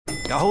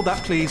Yeah, hold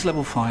that, please.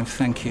 Level 5,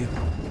 thank you.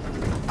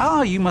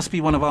 Ah, you must be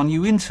one of our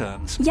new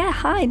interns. Yeah,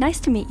 hi, nice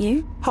to meet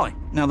you. Hi.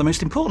 Now, the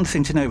most important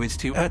thing to know is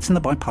to in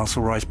the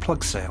Biparcel Rise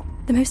plug sale.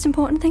 The most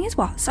important thing is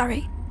what?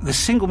 Sorry. The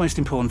single most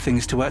important thing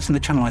is to in the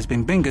Channelized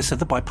Bing Bingus of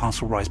the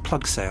Biparcel Rise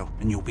plug sale,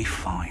 and you'll be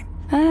fine.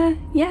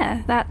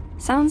 Yeah, that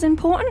sounds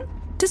important.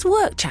 Does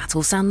work chat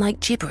all sound like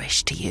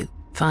gibberish to you?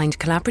 Find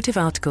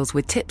collaborative articles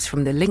with tips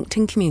from the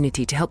LinkedIn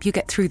community to help you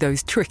get through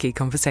those tricky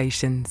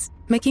conversations.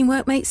 Making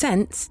work make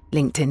sense?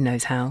 LinkedIn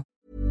knows how.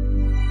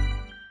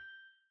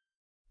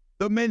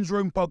 The Men's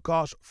Room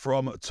podcast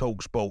from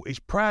TalkSport is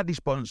proudly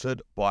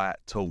sponsored by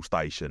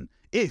Toolstation.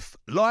 If,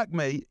 like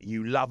me,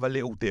 you love a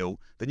little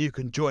deal, then you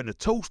can join the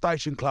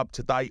Toolstation Club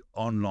today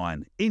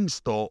online,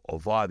 in-store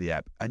or via the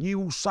app, and you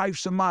will save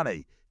some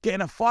money,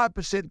 getting a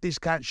 5%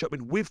 discount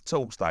shopping with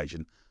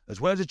Toolstation, as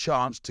well as a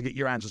chance to get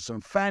your hands on some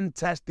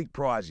fantastic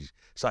prizes,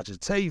 such as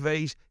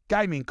TVs,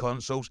 gaming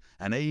consoles,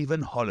 and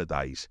even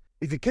holidays.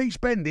 If you keep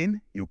spending,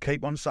 you'll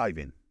keep on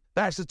saving.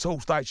 That's the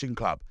Toolstation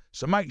Club,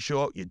 so make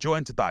sure you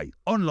join today,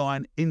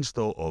 online,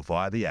 in-store or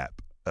via the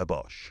app. A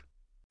Bosch.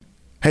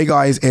 Hey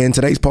guys, in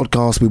today's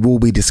podcast we will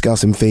be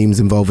discussing themes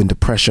involving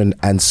depression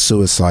and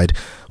suicide.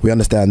 We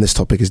understand this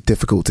topic is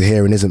difficult to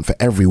hear and isn't for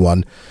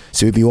everyone,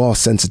 so if you are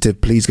sensitive,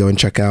 please go and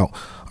check out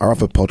our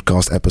other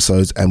podcast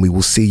episodes, and we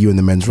will see you in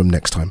the men's room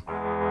next time.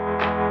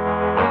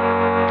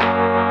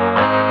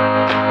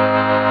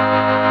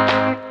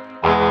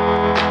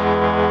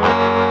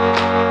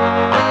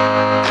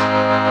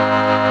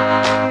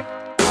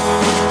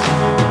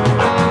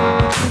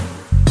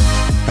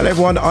 Hello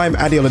everyone, I'm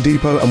Adi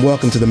Oladipo and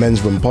welcome to the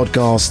Men's Room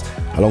podcast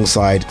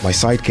alongside my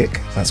sidekick,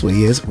 that's what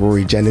he is,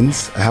 Rory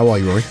Jennings. How are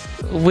you, Rory?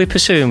 We're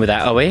pursuing with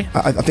that, are we?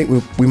 I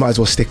think we might as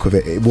well stick with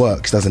it. It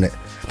works, doesn't it?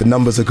 The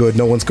numbers are good,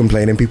 no one's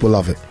complaining, people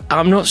love it.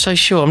 I'm not so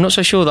sure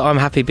that I'm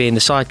happy being the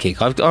sidekick.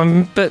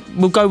 But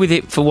we'll go with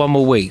it for one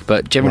more week,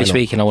 but generally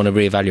speaking, I want to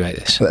reevaluate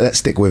this. Let's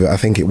stick with it. I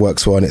think it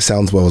works well and it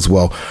sounds well as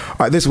well. All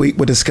right, this week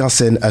we're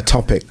discussing a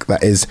topic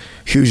that is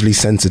hugely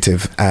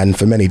sensitive and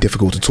for many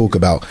difficult to talk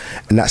about,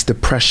 and that's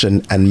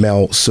depression and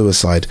male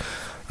suicide.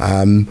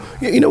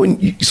 When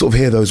you sort of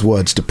hear those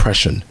words,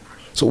 depression,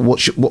 so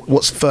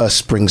what's first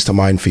springs to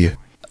mind for you?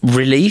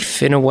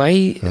 Relief, in a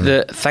way,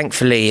 that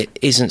thankfully it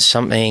isn't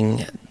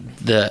something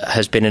that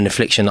has been an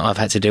affliction that I've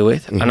had to deal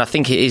with. And I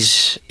think it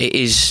is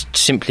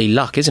simply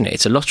luck, isn't it?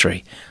 It's a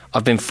lottery.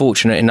 I've been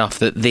fortunate enough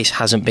that this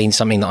hasn't been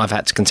something that I've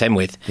had to contend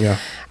with. Yeah.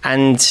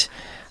 And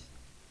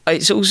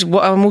it's also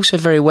what I'm also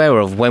very aware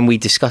of when we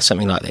discuss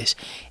something like this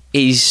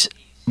is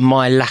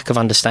my lack of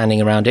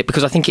understanding around it,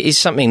 because I think it is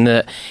something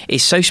that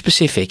is so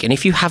specific, and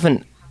if you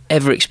haven't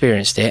ever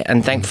experienced it,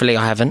 and thankfully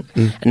I haven't,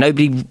 and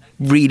nobody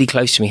really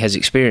close to me has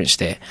experienced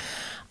it,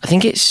 I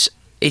think it's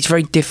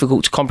very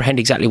difficult to comprehend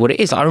exactly what it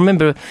is. Do you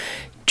remember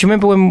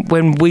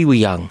when we were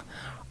young?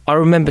 I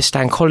remember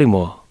Stan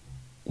Collymore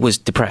was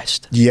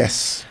depressed.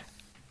 Yes.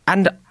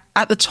 And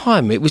at the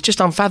time, it was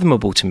just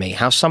unfathomable to me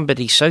how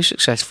somebody so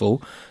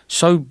successful,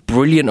 so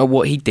brilliant at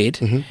what he did,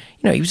 he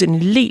was an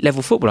elite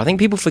level footballer. I think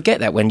people forget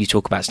that when you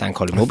talk about Stan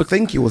Collymore. I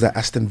think he was at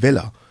Aston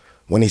Villa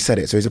when he said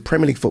it. So he's a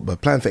Premier League footballer,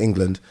 playing for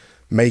England,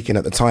 making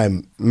at the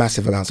time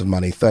massive amounts of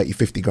money, 30,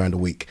 50 grand a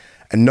week,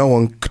 and no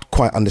one could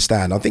quite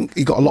understand. I think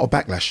he got a lot of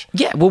backlash.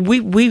 Yeah, well,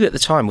 we at the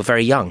time were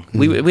very young.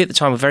 We at the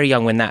time were very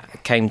young when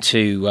that came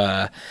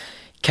to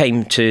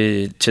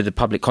the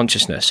public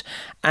consciousness,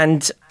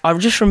 and I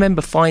just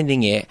remember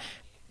finding it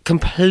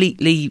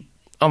completely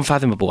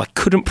unfathomable. I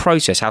couldn't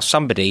process how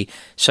somebody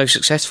so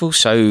successful,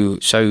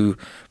 so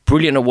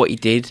brilliant at what he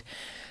did,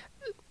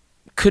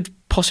 could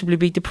possibly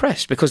be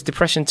depressed, because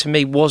depression to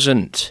me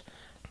wasn't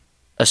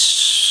a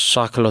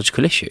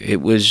psychological issue.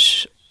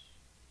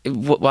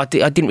 I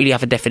didn't really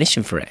have a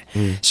definition for it.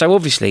 So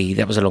obviously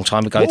that was a long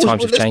time ago.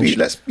 Times have changed.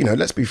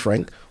 Let's be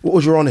frank. What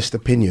was your honest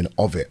opinion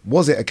of it?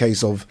 Was it a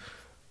case of,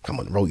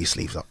 come on, roll your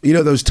sleeves up? You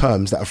know those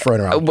terms that are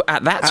thrown around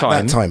at that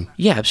time.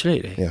 Yeah,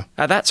 absolutely. Yeah.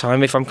 At that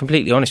time, if I'm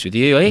completely honest with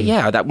you,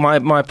 that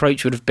my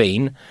approach would have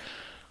been,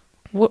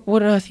 what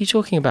on earth are you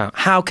talking about?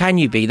 How can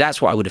you be?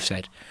 That's what I would have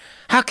said.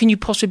 How can you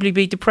possibly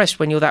be depressed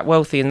when you're that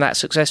wealthy and that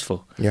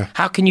successful? Yeah.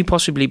 How can you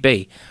possibly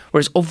be?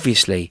 Whereas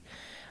obviously,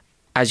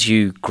 as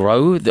you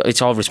grow,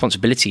 it's our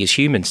responsibility as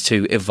humans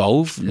to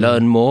evolve,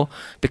 learn more,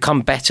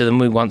 become better than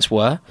we once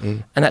were.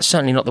 And that's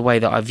certainly not the way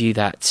that I view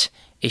that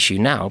issue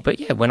now.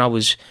 But yeah, when I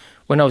was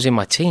in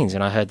my teens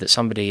and I heard that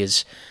somebody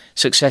as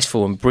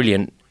successful and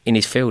brilliant in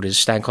his field as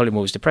Stan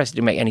Collymore was depressed, it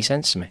didn't make any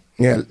sense to me.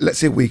 Yeah, let's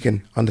see if we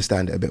can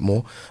understand it a bit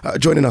more.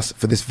 Joining us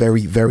for this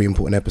very, very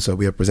important episode,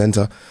 we have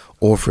presenter,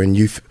 author and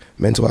youth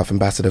mental health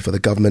ambassador for the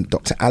government,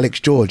 Dr. Alex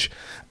George.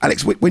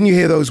 Alex, when you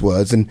hear those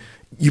words, and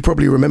you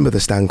probably remember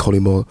the Stan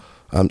Collymore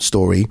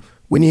story,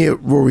 when you hear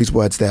Rory's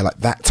words there, like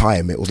that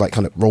time, it was like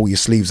kind of roll your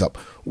sleeves up.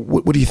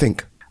 What do you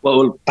think?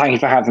 Well, thank you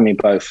for having me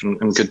both,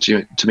 and good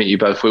to meet you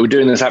both. We were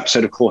doing this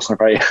episode, of course, on a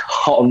very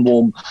hot and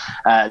warm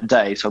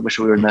day, so I wish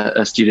we were in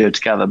a studio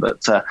together.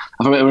 But I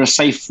think we're a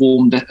safe,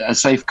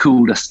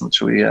 cool distance,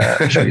 shall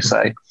we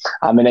say?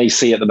 I'm in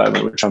AC at the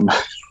moment, which I'm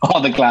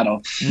rather glad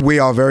of. We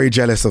are very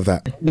jealous of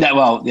that. Yeah,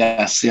 well,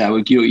 yes, yeah.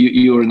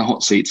 You're in the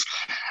hot seats.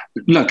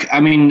 Look,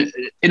 I mean,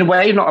 in a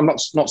way, I'm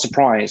not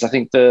surprised. I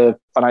think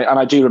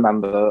I do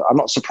remember. I'm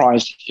not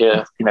surprised to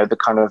hear, the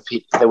kind of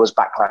there was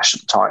backlash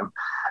at the time.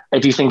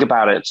 If you think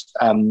about it,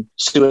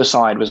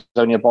 suicide was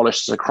only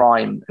abolished as a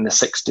crime in the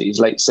 60s,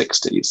 late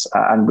 60s,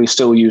 and we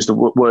still use the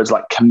words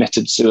like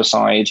committed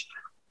suicide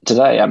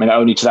today. I mean,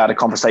 only today I had a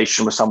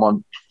conversation with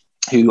someone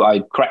who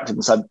I corrected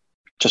and said,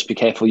 just be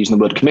careful using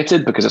the word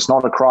committed because it's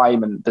not a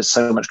crime, and there's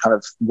so much kind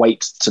of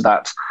weight to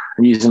that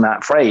and using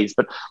that phrase.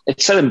 But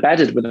it's so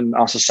embedded within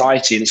our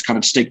society, this kind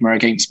of stigma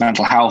against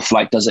mental health.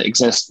 Like, does it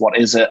exist? What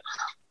is it?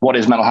 What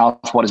is mental health?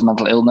 What is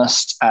mental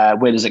illness?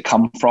 Where does it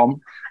come from?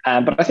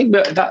 But I think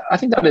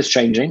that is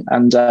changing,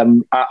 and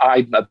I'm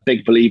a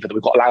big believer that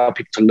we've got to allow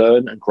people to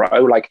learn and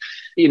grow. Like,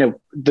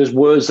 there's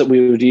words that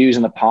we would use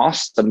in the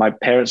past, and my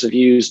parents have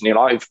used, and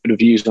I would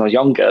have used when I was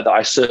younger, that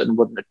I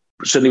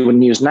certainly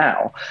wouldn't use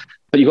now.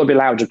 But you've got to be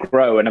allowed to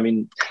grow. And I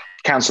mean,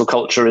 cancel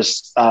culture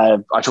is, I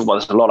talk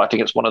about this a lot. I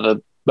think it's one of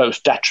the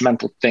most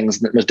detrimental things,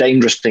 the most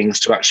dangerous things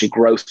to actually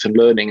growth and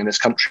learning in this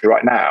country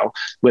right now,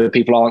 where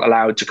people aren't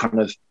allowed to kind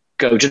of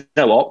go, do you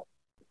know what?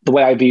 The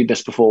way I viewed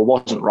this before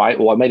wasn't right,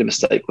 or I made a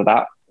mistake with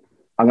that.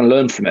 I'm going to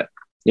learn from it.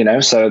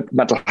 So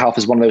mental health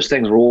is one of those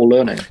things we're all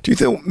learning. Do you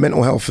think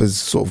mental health has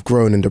sort of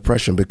grown in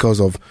depression because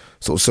of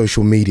sort of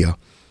social media?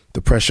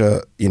 The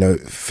pressure,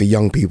 for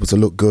young people to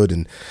look good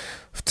and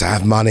to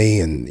have money,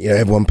 and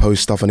everyone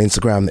posts stuff on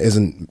Instagram that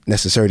isn't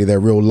necessarily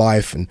their real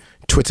life, and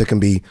Twitter can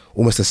be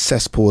almost a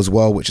cesspool as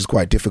well, which is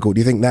quite difficult.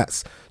 Do you think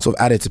that's sort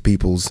of added to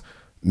people's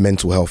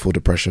mental health or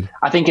depression?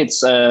 I think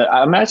it's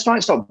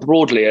not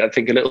broadly. I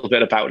think a little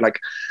bit about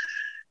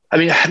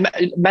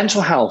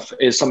mental health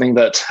is something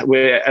that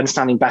we're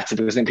understanding better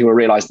because I think people are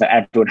realizing that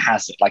everyone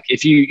has it. Like,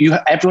 if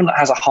everyone that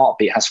has a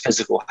heartbeat has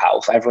physical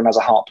health. Everyone has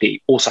a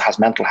heartbeat also has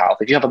mental health.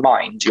 If you have a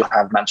mind, you'll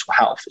have mental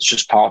health. It's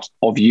just part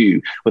of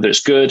you, whether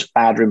it's good,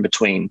 bad, or in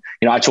between.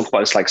 I talk about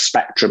this like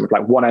spectrum.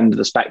 Like, one end of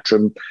the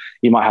spectrum,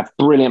 you might have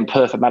brilliant,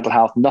 perfect mental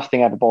health.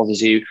 Nothing ever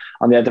bothers you.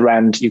 On the other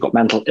end, you've got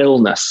mental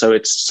illness. So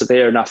it's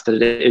severe enough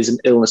that it is an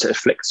illness that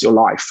afflicts your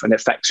life and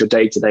affects your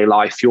day-to-day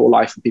life, your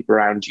life, and people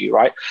around you,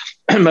 right?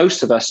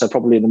 Most of us are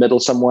probably in the middle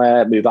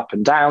somewhere, move up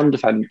and down,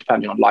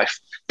 depending on life,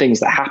 things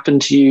that happen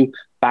to you,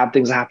 bad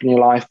things that happen in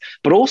your life.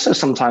 But also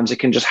sometimes it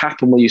can just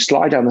happen where you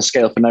slide down the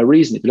scale for no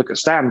reason. If you look at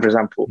Stan, for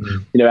example,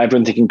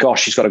 everyone thinking,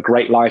 gosh, he's got a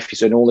great life, he's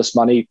doing all this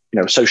money,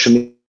 social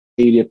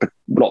media, a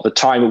lot of the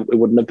time it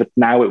wouldn't have, but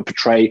now it would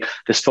portray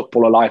this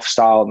footballer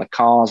lifestyle and the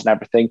cars and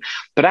everything.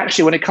 But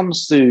actually, when it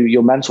comes to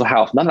your mental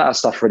health, none of that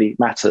stuff really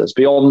matters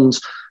beyond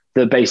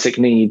the basic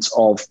needs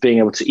of being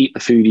able to eat the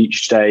food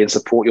each day and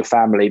support your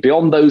family.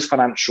 Beyond those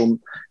financial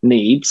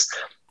needs,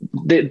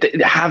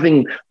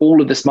 having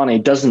all of this money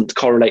doesn't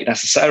correlate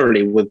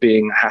necessarily with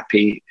being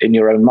happy in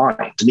your own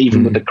mind, and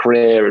even with the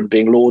career and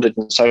being lauded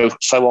and so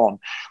on.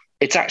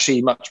 It's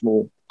actually much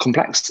more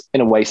complex,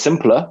 in a way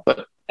simpler,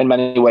 but in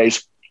many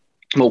ways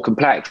more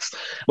complex.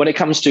 When it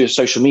comes to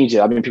social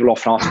media, I mean, people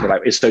often ask me,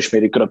 like, is social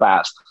media good or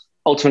bad?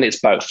 Ultimately, it's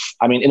both.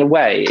 I mean, in a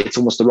way, it's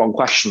almost the wrong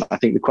question. I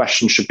think the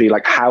question should be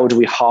like, how do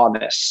we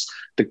harness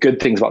the good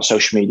things about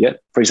social media?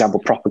 For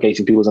example,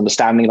 propagating people's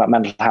understanding about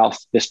mental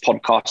health. This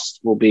podcast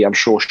will be, I'm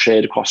sure,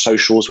 shared across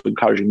socials,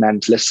 encouraging men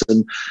to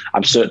listen.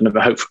 I'm certain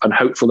and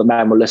hopeful that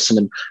men will listen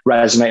and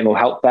resonate and will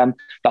help them.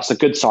 That's the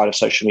good side of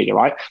social media,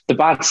 right? The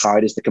bad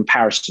side is the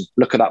comparison.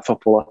 Look at that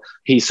footballer.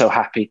 He's so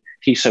happy.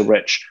 He's so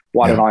rich.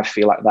 Why don't I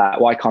feel like that?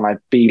 Why can't I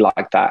be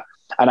like that?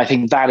 And I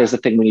think that is the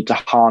thing we need to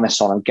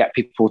harness on and get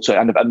people to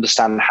kind of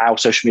understand how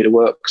social media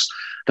works.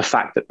 The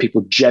fact that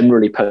people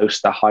generally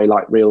post their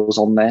highlight reels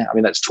on there. I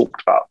mean, that's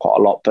talked about quite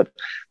a lot, but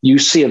you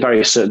see a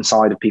very certain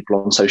side of people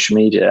on social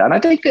media. And I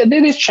think it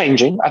is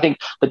changing. I think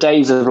the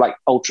days of like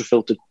ultra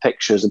filtered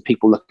pictures and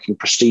people looking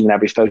pristine in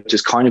every photo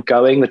is kind of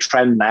going. The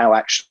trend now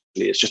actually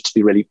is just to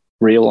be really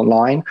real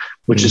online,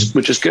 which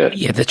is good.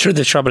 Yeah, the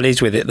trouble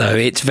is with it though,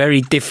 it's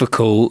very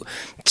difficult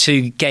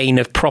to gain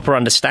a proper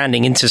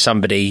understanding into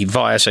somebody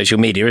via social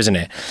media, isn't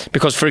it?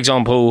 Because, for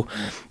example,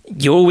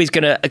 you're always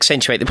going to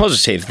accentuate the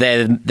positive.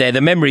 They're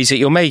the memories that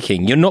you're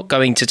making. You're not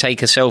going to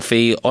take a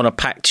selfie on a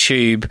packed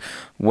tube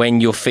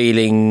when you're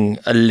feeling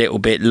a little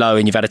bit low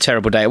and you've had a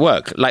terrible day at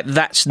work. Like,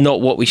 that's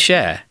not what we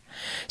share.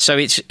 So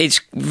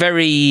it's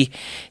very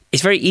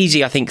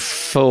easy, I think,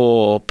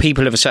 for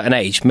people of a certain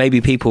age,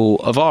 maybe people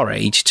of our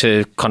age,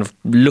 to kind of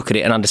look at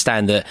it and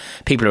understand that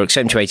people are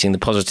accentuating the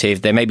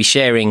positive. They're maybe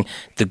sharing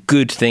the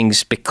good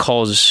things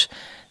because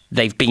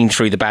they've been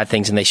through the bad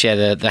things and they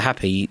share the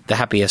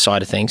happier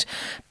side of things.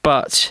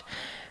 But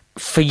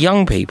for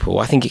young people,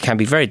 I think it can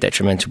be very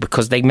detrimental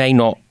because they may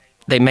not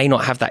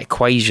have that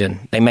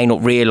equation. They may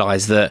not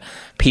realise that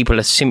people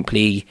are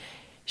simply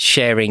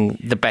sharing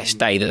the best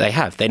day that they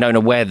have. They're not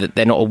aware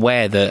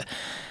that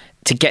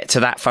to get to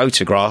that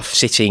photograph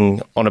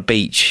sitting on a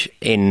beach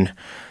in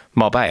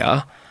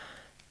Marbella,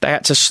 they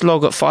had to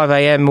slog at 5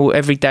 a.m.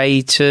 every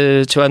day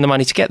to earn the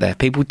money to get there.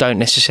 People don't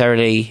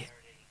necessarily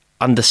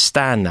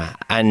understand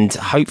that. And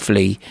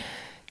hopefully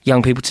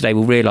young people today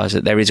will realise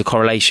that there is a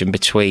correlation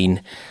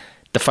between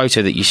the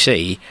photo that you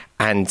see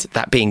and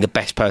that being the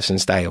best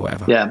person's day or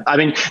whatever. Yeah, I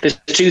mean, there's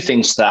two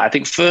things to that. I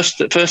think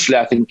firstly,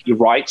 I think you're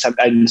right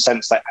in the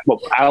sense that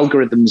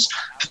algorithms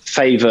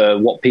favour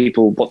what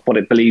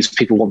it believes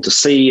people want to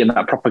see, and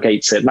that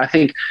propagates it. And I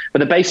think, but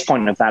the base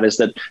point of that is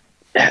that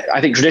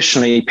I think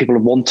traditionally people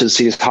have wanted to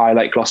see this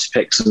highlight glossy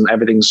pics and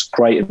everything's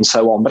great and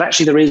so on. But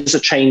actually there is a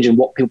change in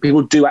what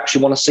people do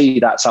actually want to see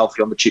that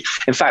selfie on the tube.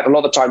 In fact, a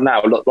lot of the time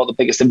now, a lot of the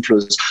biggest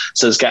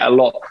influencers get a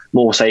lot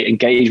more, say,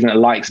 engagement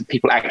and likes, and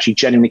people actually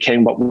genuinely care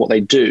about what they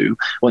do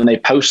when they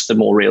post the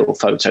more real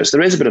photos. There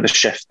is a bit of a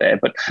shift there.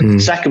 But the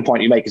second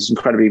point you make is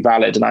incredibly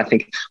valid. And I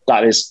think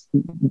that is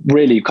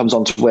really comes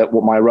on to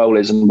what my role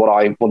is and what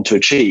I want to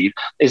achieve,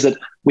 is that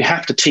we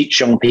have to teach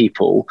young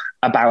people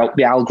about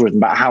the algorithm,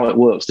 about how it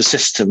works, the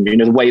system,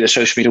 the way the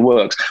social media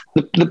works.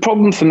 The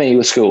problem for me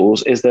with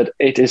schools is that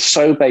it is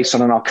so based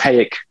on an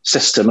archaic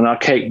system, an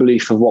archaic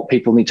belief of what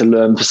people need to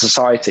learn for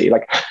society.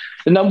 Like,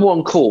 the number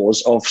one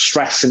cause of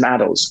stress in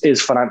adults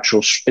is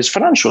financial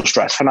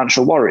stress,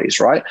 financial worries,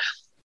 right?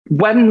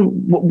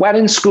 When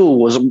in school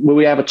were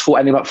we ever taught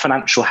anything about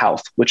financial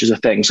health, which is a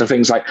thing? So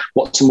things like,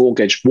 what's a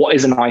mortgage? What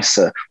is an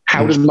ISA?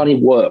 How does money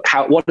work?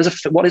 What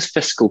is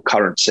fiscal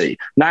currency?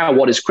 Now,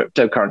 what is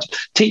cryptocurrency?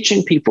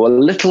 Teaching people a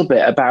little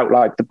bit about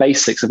like the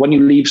basics of when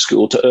you leave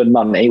school to earn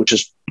money, which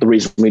is the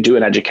reason we do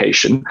in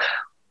education.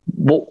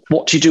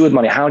 What do you do with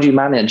money? How do you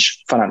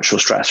manage financial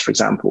stress, for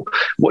example?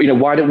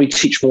 Why don't we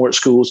teach more at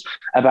schools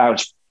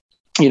about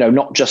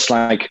not just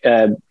like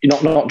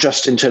not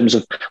just in terms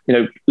of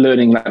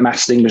learning like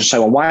maths, English, and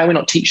so on. Why are we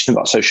not teaching them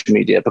about social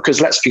media?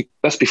 Because let's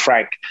be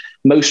frank,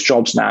 most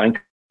jobs now,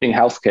 including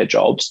healthcare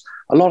jobs,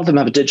 a lot of them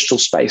have a digital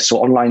space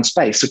or online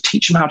space. So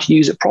teach them how to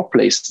use it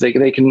properly, so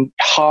they can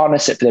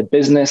harness it for their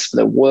business, for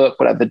their work,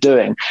 whatever they're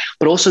doing.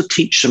 But also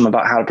teach them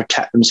about how to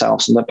protect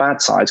themselves from the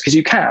bad sides, because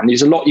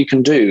there's a lot you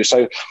can do.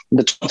 So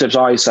the top tips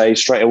I say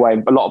straight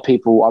away, a lot of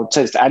people, I would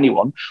say this to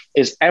anyone,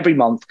 is every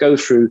month go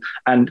through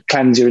and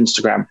cleanse your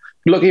Instagram.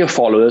 Look at your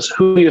followers.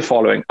 Who are you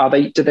following?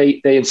 Do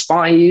they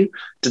inspire you?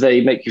 Do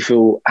they make you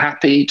feel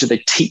happy? Do they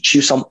teach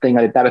you something?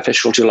 Are they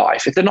beneficial to your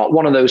life? If they're not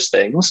one of those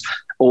things,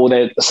 or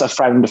they're a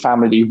friend or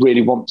family that you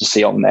really want to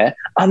see on there,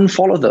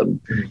 unfollow them.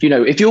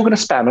 If you're going to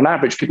spend, on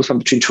average, people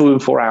spend between 2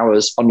 and 4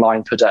 hours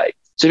online per day.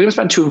 So if you're going to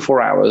spend 2 and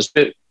 4 hours,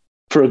 do it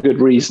for a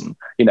good reason.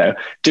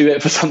 Do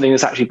it for something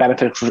that's actually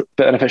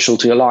beneficial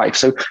to your life.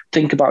 So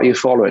think about your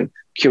following.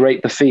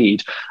 Curate the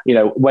feed.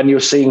 When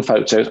you're seeing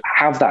photos,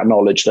 have that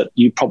knowledge that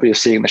you probably are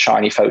seeing the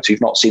shiny photo.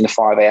 You've not seen the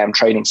 5 a.m.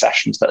 training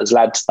sessions that has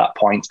led to that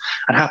point,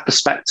 and have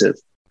perspective.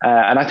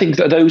 And I think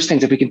that those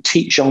things, if we can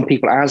teach young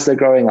people as they're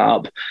growing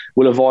up,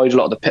 will avoid a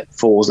lot of the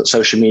pitfalls that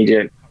social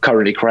media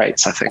currently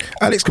creates, I think.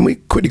 Alex, can we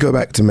quickly go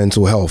back to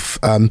mental health?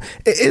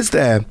 Is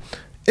there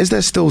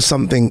still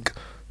something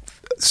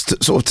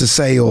sort of to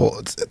say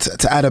or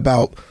to add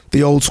about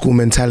the old school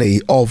mentality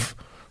of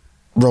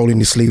rolling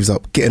your sleeves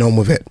up, getting on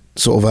with it,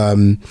 sort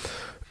of,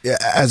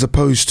 as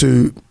opposed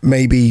to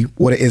maybe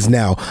what it is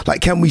now?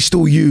 Like, can we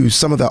still use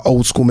some of that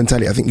old school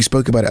mentality? I think you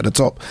spoke about it at the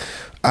top,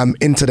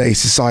 in today's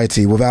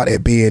society, without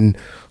it being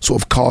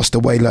sort of cast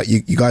away like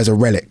you guys are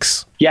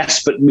relics?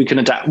 Yes, but we can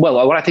adapt.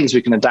 Well, what I think is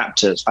we can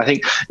adapt it. I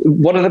think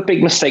one of the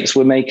big mistakes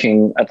we're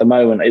making at the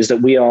moment is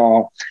that we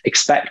are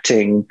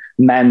expecting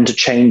men to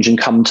change and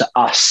come to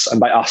us. And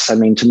by us, I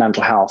mean to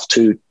mental health,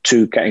 to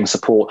getting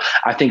support.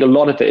 I think a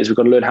lot of it is we've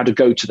got to learn how to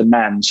go to the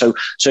men. So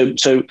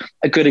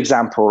a good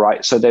example,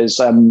 right? So there's,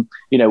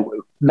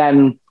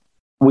 men,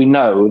 we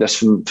know this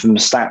from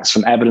stats,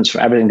 from evidence,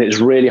 from everything, that it's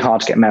really hard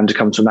to get men to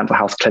come to a mental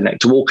health clinic,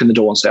 to walk in the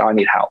door and say, I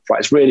need help, right?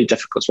 It's really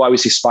difficult. It's why we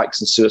see spikes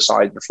in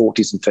suicide in the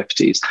 40s and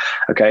 50s,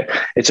 okay?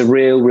 It's a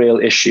real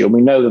issue. And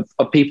we know that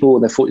of people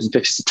in their 40s and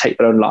 50s to take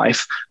their own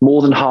life,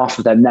 more than half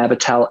of them never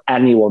tell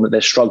anyone that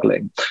they're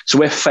struggling. So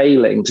we're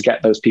failing to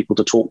get those people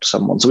to talk to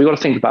someone. So we've got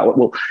to think about,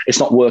 well, it's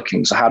not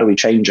working, so how do we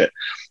change it?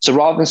 So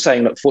rather than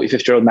saying, look, 40,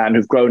 50-year-old men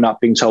who've grown up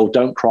being told,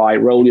 don't cry,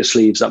 roll your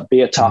sleeves up, be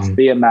a tough,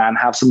 be a man,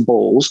 have some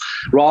balls,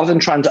 rather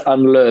than trying to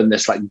unlearn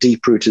this like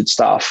deep-rooted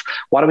stuff,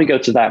 why don't we go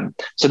to them?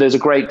 So there's a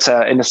great,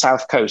 in the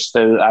South Coast,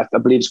 I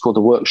believe it's called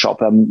The Workshop.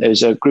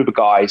 There's a group of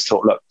guys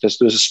thought, look,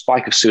 there's a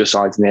spike of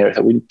suicides in the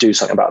area, we need to do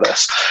something about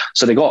this.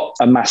 So they got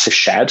a massive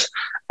shed,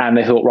 and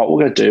they thought, right, what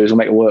we're going to do is we'll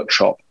make a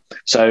workshop.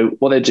 So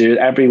what they do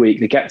every week,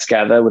 they get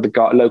together with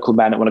the local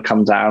men that want to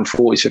come down,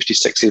 40s,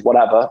 50s, 60s,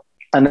 whatever,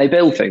 and they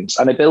build things,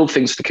 for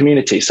the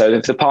community. So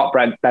if the park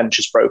bench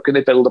is broken,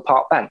 they build a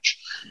park bench.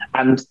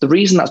 And the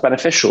reason that's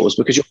beneficial is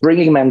because you're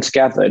bringing men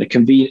together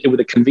with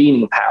a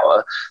convening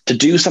power to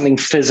do something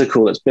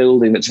physical that's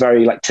building, that's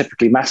very like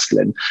typically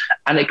masculine.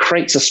 And it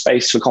creates a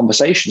space for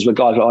conversations where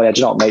guys are, oh yeah, do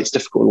you know what, mate, it's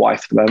difficult with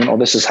wife at the moment, or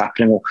this is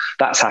happening, or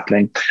that's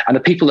happening. And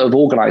the people that have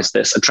organised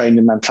this are trained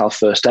in mental health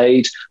first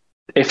aid,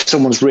 if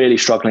someone's really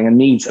struggling and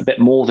needs a bit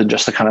more than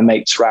just the kind of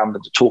mates around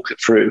them to talk it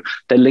through,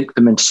 they link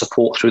them into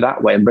support through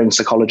that way and bring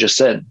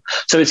psychologists in.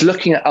 So it's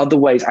looking at other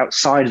ways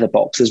outside of the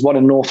box. There's one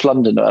in North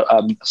London,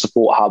 a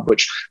support hub,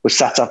 which was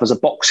set up as a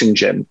boxing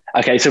gym.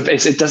 Okay, so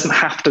it doesn't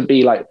have to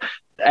be like,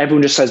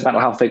 everyone just says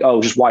mental health, think,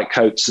 oh, just white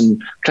coats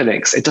and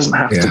clinics. It doesn't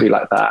have to be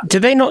like that. Do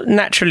they not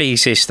naturally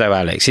exist though,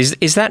 Alex?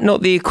 Is that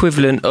not the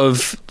equivalent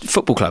of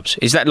football clubs?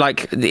 Is that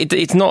like,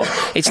 it's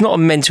not a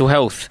mental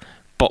health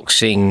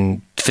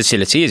boxing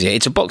facility, is it?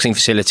 It's a boxing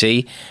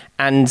facility,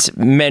 and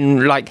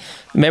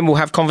men will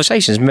have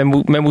conversations. Men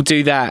will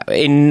do that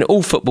in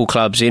all football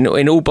clubs, in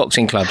all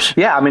boxing clubs.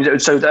 Yeah, I mean,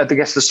 so I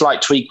guess the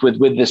slight tweak with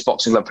this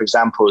boxing club, for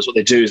example, is what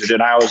they do is they do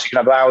an hours. You can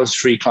have hours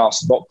free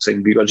class of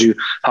boxing, but you've got to do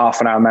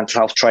half an hour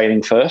mental health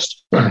training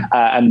first,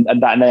 and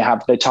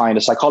they tie in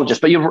a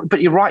psychologist. But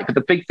you're right. But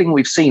the big thing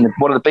we've seen,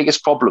 one of the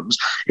biggest problems,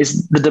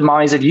 is the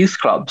demise of youth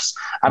clubs.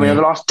 I mean,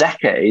 over the last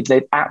decade,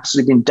 they've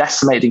absolutely been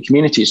decimating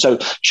communities. So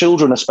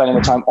children are spending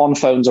their time on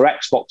phones or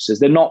Xboxes.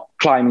 They're not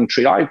climbing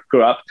trees. I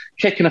grew up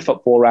kicking a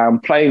football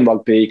around, playing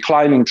rugby,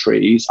 climbing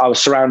trees. I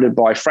was surrounded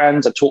by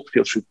friends. I talked to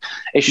people through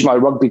issues. My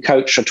rugby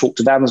coach, I talked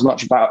to them as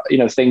much about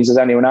things as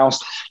anyone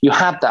else. You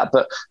had that,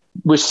 but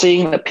we're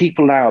seeing that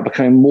people now are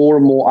becoming more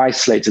and more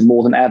isolated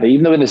more than ever.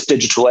 Even though in this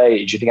digital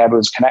age, you think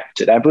everyone's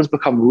connected, everyone's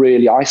become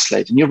really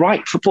isolated. And you're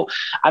right, football.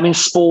 I mean,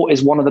 sport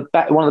is one of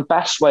the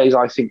best ways,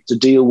 I think, to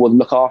deal with and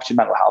look after your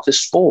mental health is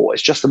sport.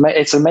 It's just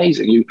it's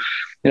amazing. You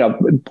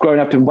growing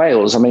up in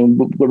Wales, I mean,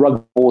 the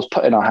rugby ball was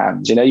put in our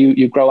hands.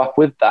 You grow up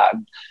with that,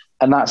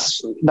 and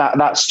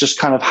that's just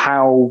kind of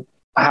how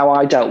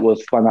I dealt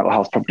with my mental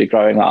health probably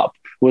growing up,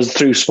 was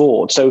through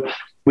sport. So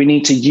we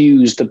need to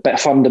use the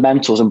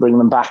fundamentals and bring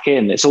them back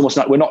in. It's almost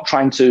like we're not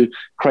trying to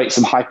create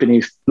some hyper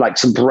new, like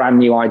some brand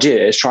new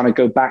ideas, trying to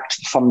go back to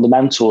the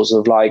fundamentals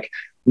of like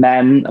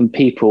men and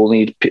people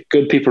need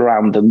good people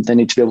around them. They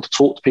need to be able to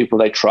talk to people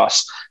they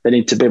trust. They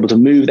need to be able to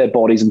move their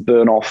bodies and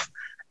burn off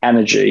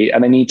energy,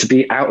 and they need to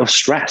be out of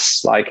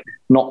stress, like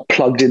not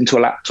plugged into a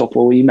laptop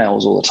or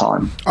emails all the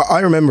time. I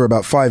remember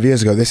about 5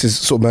 years ago, this is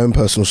sort of my own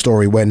personal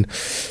story, when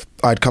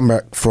I'd come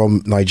back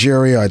from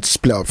Nigeria, I'd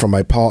split up from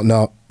my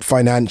partner.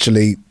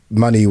 Financially,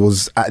 money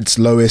was at its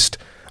lowest,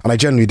 and I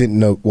generally didn't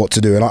know what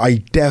to do. And I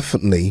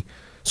definitely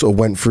sort of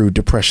went through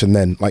depression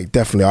then. Like,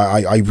 definitely,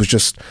 I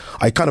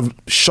kind of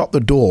shut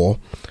the door,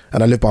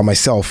 and I lived by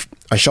myself.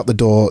 I shut the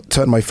door,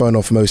 turned my phone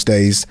off most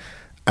days,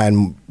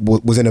 and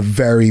was in a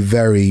very,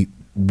 very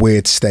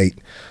weird state.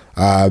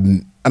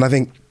 And I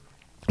think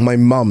my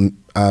mum,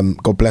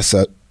 God bless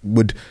her,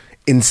 would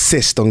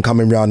insist on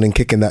coming round and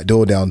kicking that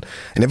door down.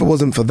 And if it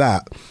wasn't for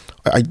that,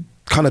 I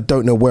kind of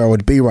don't know where I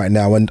would be right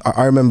now. And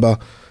I remember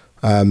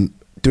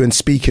doing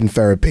speaking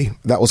therapy.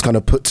 That was kind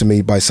of put to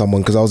me by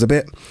someone, because I was a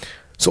bit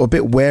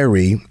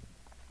wary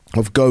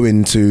of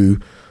going to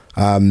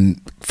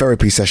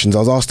therapy sessions. I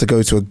was asked to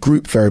go to a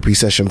group therapy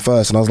session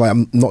first, and I was like,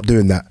 I'm not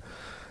doing that.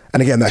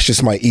 And again, that's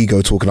just my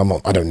ego talking.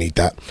 I don't need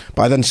that.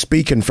 But I then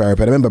speaking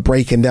therapy. I remember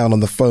breaking down on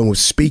the phone with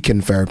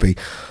speaking therapy,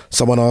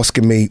 someone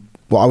asking me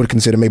what I would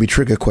consider maybe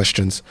trigger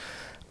questions.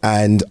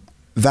 And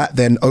that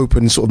then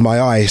opened sort of my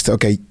eyes to,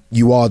 okay,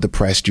 you are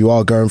depressed, you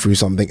are going through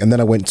something. And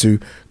then I went to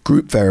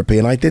group therapy,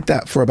 and I did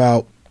that for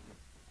about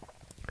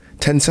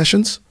 10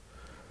 sessions.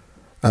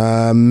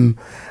 And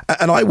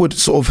I would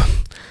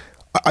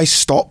I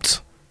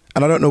stopped,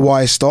 and I don't know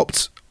why I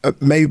stopped.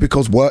 Maybe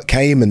because work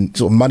came and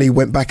sort of money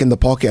went back in the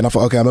pocket, and I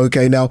thought, okay, I'm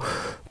okay now.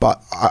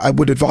 But I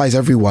would advise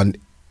everyone,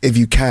 if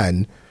you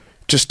can,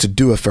 just to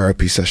do a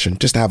therapy session,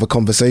 just to have a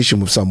conversation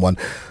with someone,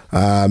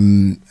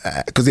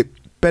 because it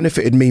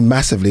benefited me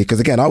massively. Because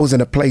again, I was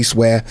in a place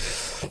where,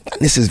 and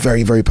this is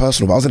very, very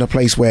personal, but I was in a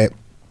place where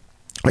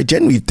I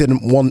genuinely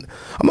didn't want,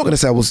 I'm not going to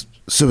say I was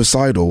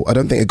suicidal. I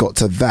don't think it got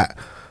to that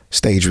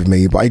stage with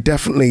me, but I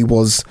definitely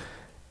was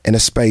in a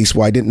space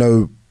where I didn't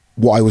know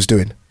what I was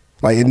doing.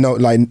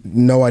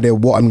 No idea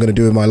what I'm going to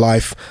do in my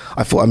life.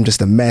 I thought I'm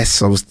just a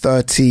mess. I was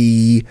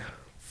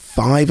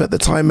 35 at the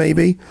time,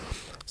 maybe.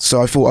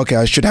 So I thought, okay,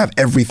 I should have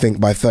everything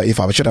by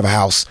 35. I should have a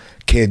house,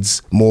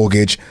 kids,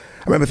 mortgage.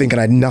 I remember thinking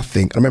I had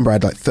nothing. I remember I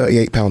had like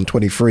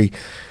 £38.23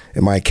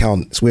 in my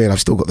account. It's weird. I've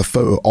still got the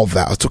photo of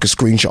that. I took a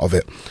screenshot of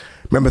it.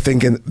 I remember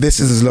thinking, this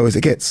is as low as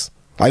it gets.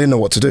 I didn't know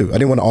what to do. I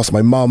didn't want to ask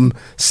my mum,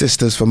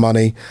 sisters for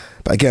money.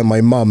 But again,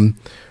 my mum,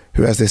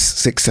 who has this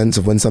sixth sense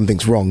of when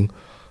something's wrong,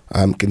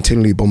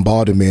 continually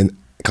bombarded me and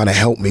kind of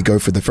helped me go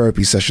through the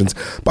therapy sessions.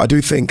 But I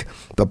do think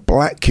the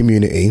black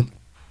community,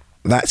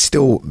 that's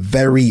still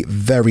very,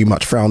 very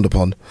much frowned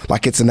upon.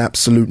 Like, it's an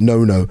absolute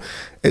no-no.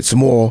 It's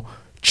more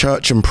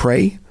church and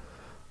pray,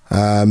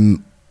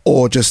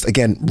 or just,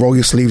 again, roll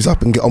your sleeves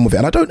up and get on with it.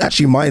 And I don't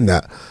actually mind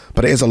that,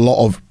 but it is a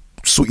lot of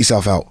sort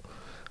yourself out,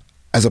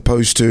 as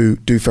opposed to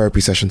do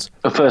therapy sessions.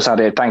 First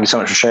idea, thank you so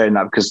much for sharing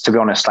that, because to be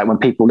honest, like when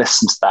people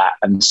listen to that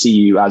and see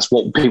you as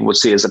what people would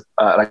see as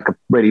a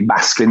really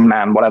masculine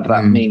man, whatever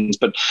that means,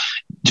 but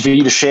for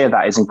you to share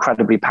that is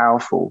incredibly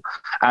powerful.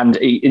 And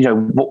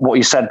what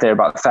you said there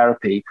about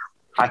therapy,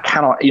 I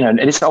cannot, and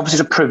it's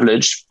obviously a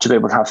privilege to be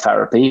able to have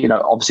therapy,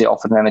 obviously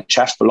often in the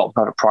NHS, but a lot of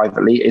people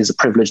privately is a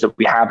privilege that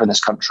we have in this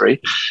country.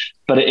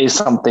 But it is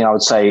something I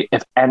would say,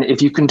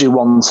 if you can do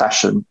one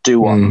session, do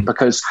one,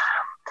 because,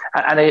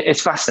 and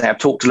it's fascinating. I've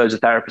talked to loads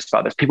of therapists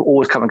about this. People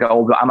always come and go,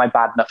 oh, am I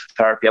bad enough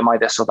for therapy? Am I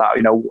this or that?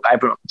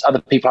 Other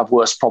people have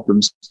worse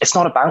problems. It's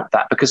not about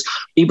that, because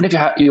even if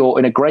you're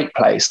in a great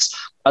place,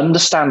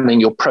 understanding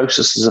your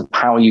processes of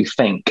how you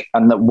think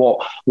and that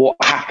what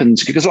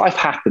happens, because life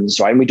happens,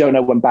 right? And we don't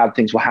know when bad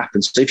things will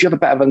happen. So if you have a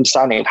better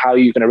understanding of how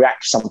you're going to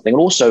react to something, and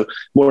also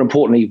more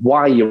importantly,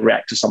 why you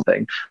react to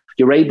something,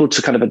 you're able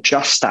to kind of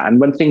adjust that. And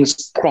when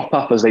things crop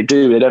up as they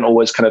do, they don't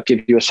always kind of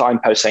give you a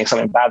signpost saying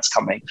something bad's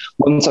coming.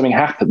 When something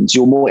happens,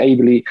 you're more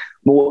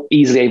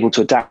easily able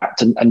to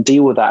adapt and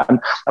deal with that. And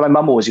my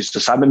mum always used to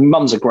say,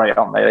 mums are great,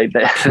 aren't they?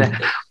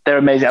 They're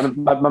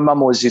amazing. My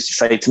mum always used to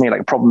say to me,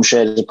 like, a problem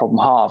shared is a problem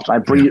halved.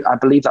 And I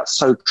believe that's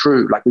so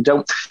true. Like,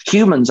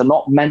 humans are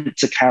not meant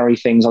to carry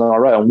things on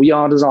our own. We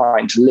are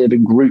designed to live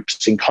in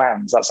groups, in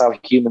clans. That's how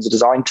humans are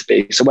designed to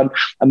be. So when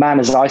a man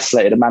is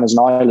isolated, a man is an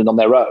island on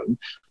their own,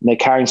 and they're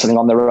carrying something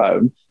on their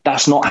own,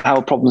 that's not how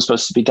a problem's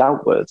supposed to be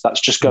dealt with. That's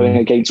just going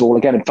against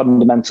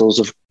fundamentals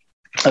of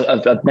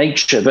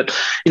nature. But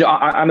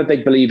I'm a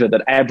big believer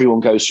that everyone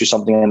goes through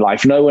something in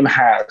life. No one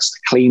has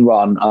a clean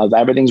run of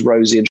everything's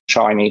rosy and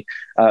shiny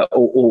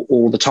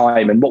all the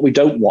time. And what we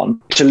don't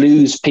want to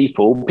lose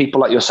people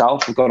like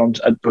yourself who've gone on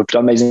who've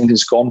done amazing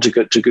things, gone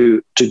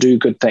to do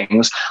good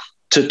things,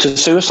 to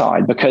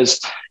suicide, because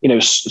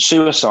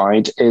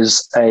suicide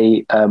is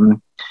a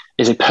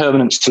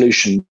permanent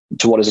solution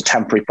to what is a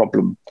temporary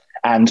problem.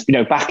 And,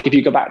 if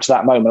you go back to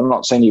that moment, I'm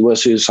not saying you were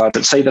suicidal,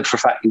 but say that for a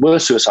fact you were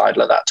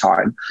suicidal at that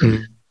time.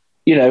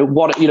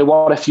 What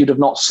if you'd have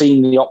not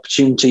seen the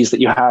opportunities that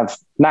you have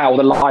now, or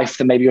the life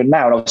that maybe you're in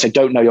now? And obviously I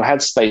don't know your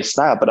headspace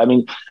now, but I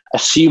mean,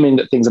 assuming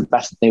that things are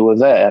better than they were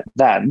there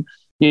then,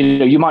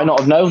 you might not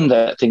have known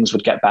that things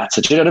would get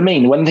better. Do you know what I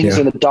mean? When things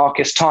are in the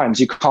darkest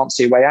times, you can't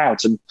see a way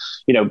out. And,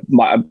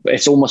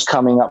 it's almost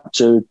coming up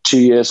to 2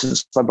 years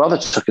since my brother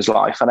took his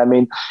life. And I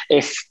mean,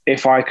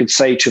 if I could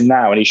say to him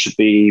now, and he should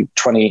be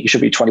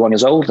 21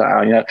 years old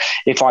now,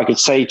 if I could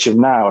say to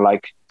him now,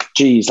 like,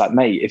 geez, like,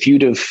 mate,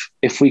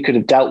 if we could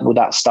have dealt with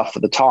that stuff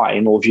at the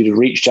time, or if you'd have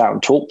reached out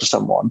and talked to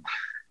someone,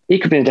 he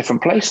could be in a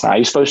different place now.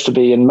 He's supposed to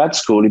be in med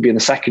school. He'd be in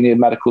the second year of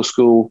medical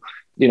school,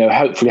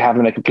 hopefully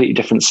having a completely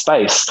different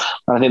space.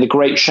 And I think the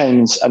great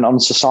shame on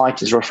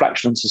society, is a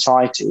reflection on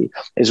society,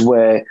 is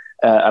where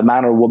a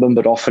man or a woman,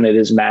 but often it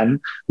is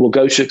men, will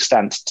go to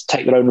extent to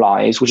take their own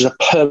lives, which is a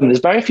permanent. There's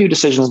very few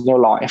decisions in your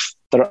life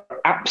that are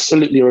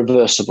absolutely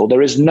reversible.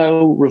 There is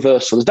no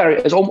reversal.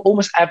 There's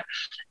almost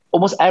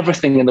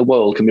everything in the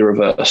world can be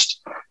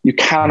reversed. You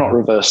cannot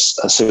reverse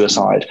a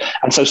suicide.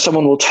 And so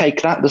someone will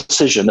take that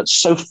decision that's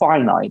so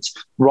finite,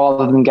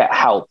 rather than get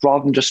help,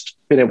 rather than just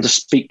being able to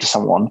speak to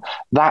someone.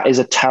 That is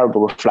a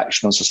terrible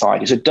reflection on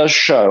society. So it does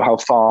show how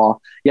far,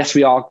 yes,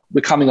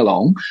 we're coming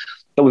along,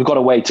 but we've got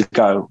a way to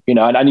go,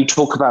 and you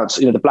talk about,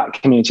 the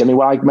Black community. I mean,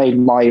 when I made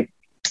my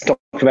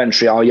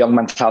documentary, Our Young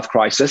Mental Health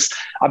Crisis,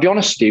 I'll be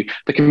honest with you,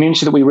 the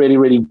community that we really,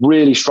 really,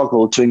 really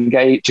struggled to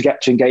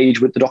get to engage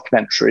with the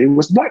documentary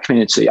was the Black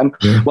community. And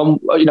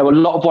when, a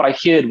lot of what I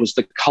heard was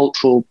the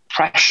cultural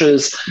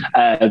pressures,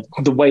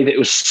 the way that it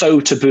was so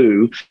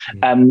taboo,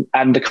 and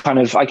the kind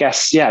of, I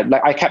guess,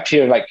 like I kept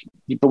hearing, like,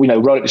 but we know,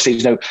 Rolling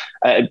Stones,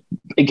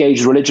 engage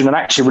with religion. And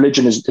actually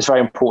religion is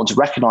very important to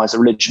recognize that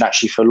religion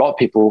actually for a lot of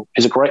people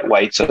is a great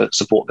way to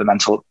support their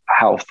mental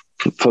health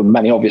for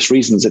many obvious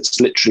reasons.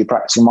 It's literally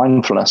practicing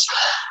mindfulness.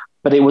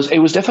 But it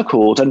was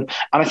difficult. And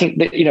I think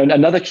that,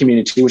 another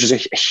community, which is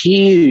a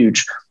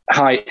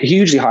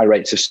hugely high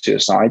rates of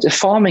suicide, a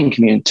farming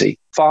community.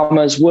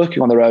 Farmers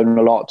working on their own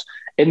a lot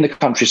in the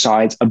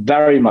countryside, a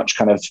very much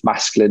kind of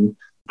masculine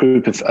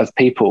group of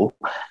people.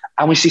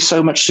 And we see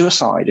so much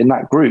suicide in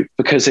that group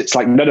because it's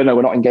like, no,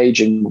 we're not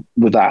engaging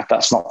with that.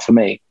 That's not for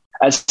me.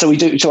 And so we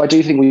do. So I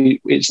do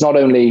think it's not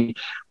only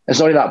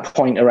that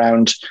point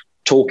around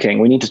talking.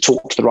 We need to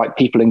talk to the right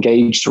people,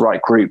 engage the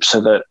right group, so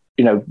that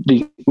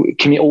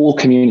all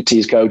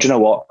communities go, do you know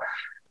what?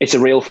 It's a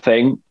real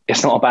thing.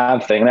 It's not a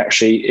bad thing. And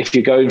actually, if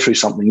you're going through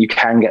something, you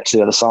can get to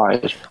the other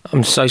side.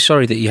 I'm so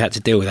sorry that you had to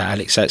deal with that,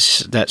 Alex.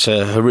 That's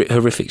a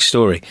horrific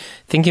story.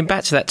 Thinking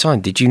back to that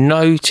time, did you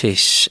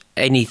notice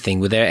anything?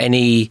 Were there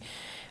any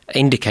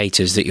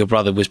indicators that your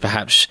brother was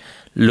perhaps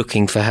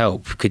looking for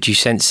help? Could you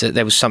sense that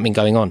there was something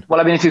going on?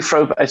 Well, I mean, if you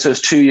throw back, so it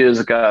was 2 years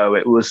ago,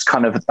 it was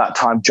kind of at that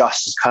time,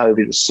 just as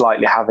COVID was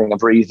slightly having a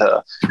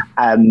breather,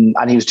 and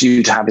he was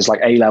due to have his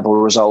A-level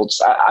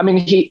results. I mean,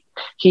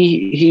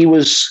 he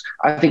was,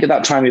 I think at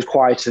that time he was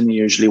quieter than he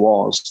usually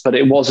was, but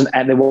there wasn't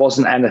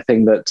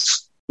anything that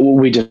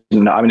we didn't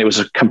know. I mean, it was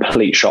a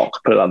complete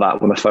shock, put it like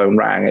that, when the phone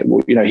rang.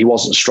 He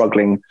wasn't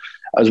struggling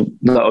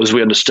as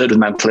we understood with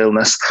mental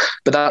illness.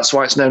 But that's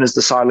why it's known as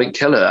the silent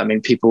killer. I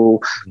mean,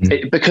 people,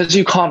 because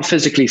you can't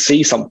physically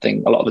see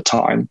something a lot of the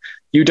time,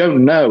 you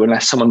don't know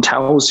unless someone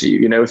tells you.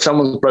 You know, if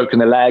someone's broken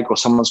their leg or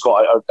someone's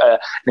got an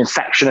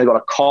infection, they've got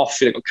a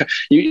cough,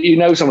 you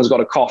know someone's got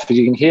a cough because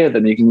you can hear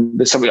them.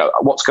 There's somebody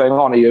like, what's going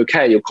on? Are you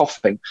okay? You're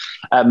coughing.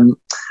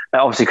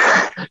 Obviously,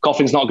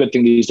 coughing is not a good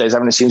thing these days.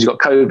 Everyone assumes you've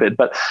got COVID,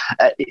 but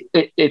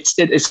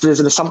there's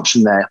an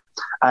assumption there.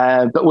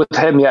 But with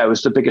him, it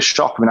was the biggest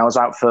shock. I mean, I was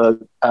out for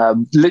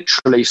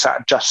literally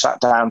sat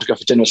down to go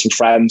for dinner with some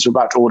friends. We're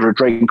about to order a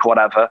drink or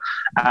whatever,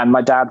 and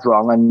my dad's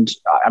wrong. And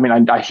I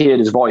mean, I heard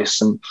his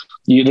voice, and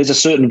there's a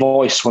certain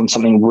voice when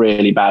something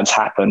really bad's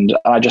happened.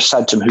 And I just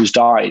said to him, "Who's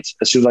died?"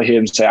 As soon as I hear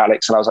him say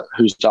Alex, and I was like,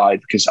 "Who's died?"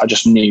 Because I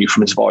just knew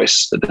from his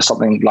voice that there's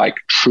something like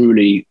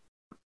truly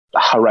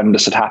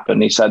horrendous had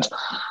happened. He said,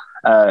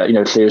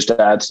 Clear's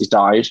dead. He's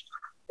died.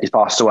 He's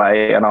passed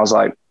away. And I was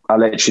like,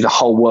 literally the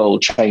whole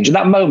world changed. In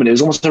that moment, it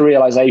was almost a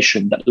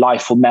realization that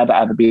life will never,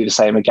 ever be the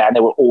same again.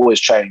 It will always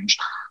change.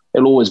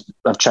 It'll always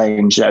have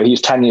changed. You know, he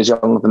was 10 years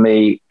younger than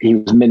me. He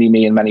was mini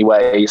me in many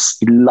ways.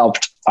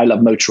 I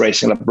love motor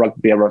racing. I love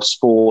rugby. I love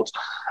sport.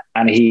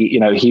 And he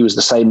was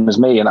the same as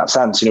me in that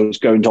sense. He was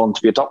going on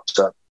to be a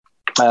doctor.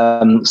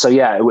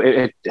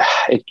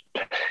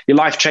 Your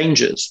life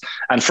changes.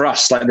 And for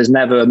us, like, there's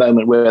never a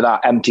moment where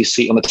that empty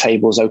seat on the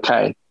table is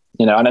okay.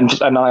 You know,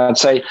 and I'd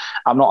say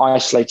I'm not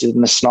isolated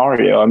in this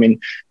scenario. I mean,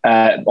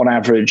 on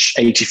average,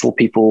 84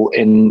 people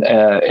in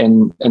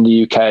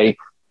the UK,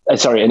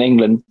 in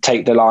England,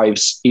 take their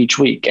lives each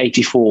week.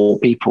 84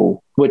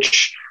 people,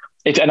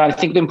 and I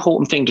think the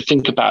important thing to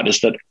think about is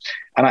that,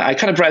 and I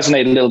kind of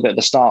resonate a little bit at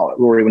the start,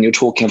 Rory, when you're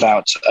talking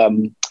about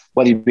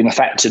whether you've been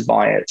affected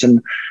by it.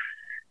 And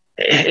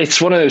it's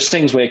one of those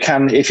things where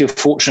if you're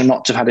fortunate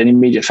not to have had an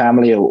immediate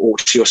family or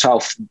to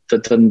yourself,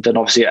 then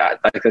obviously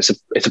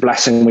it's a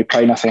blessing. We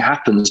pray nothing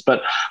happens.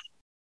 But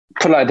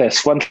put it like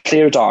this: when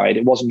Cleo died,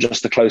 it wasn't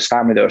just the close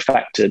family that were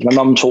affected. My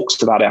mum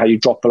talks about it, how you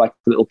drop like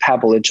a little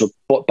pebble into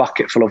a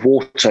bucket full of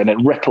water and it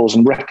ripples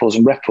and ripples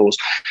and ripples.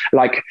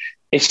 Like,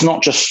 it's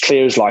not just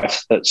Cleo's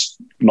life that's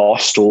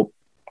lost or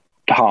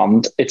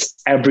harmed, it's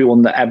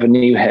everyone that ever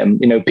knew him.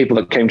 You know, people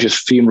that came to his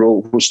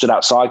funeral who stood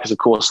outside, because of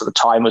course at the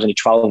time there was only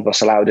 12 of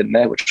us allowed in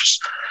there, which was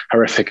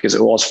horrific as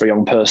it was for a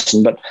young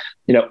person. But,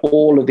 you know,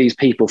 all of these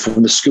people,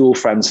 from the school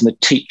friends and the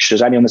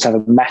teachers, anyone that's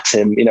ever met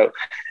him, you know,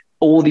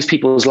 all these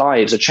people's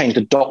lives have changed.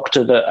 The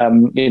doctor that,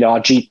 our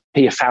GP,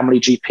 a family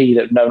GP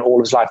that known all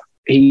his life,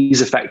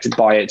 he's affected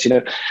by it. You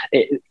know,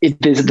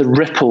 the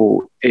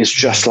ripple is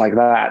just like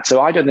that. So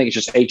I don't think it's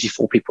just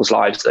 84 people's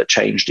lives that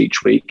changed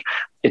each week.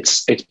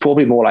 It's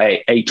probably more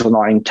like 8 or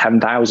 9,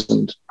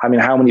 10,000. I mean,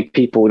 how many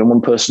people, when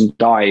one person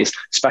dies,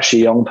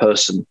 especially a young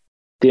person,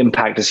 the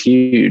impact is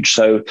huge.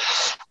 So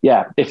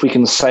yeah, if we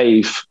can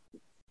save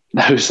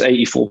those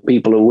 84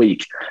 people a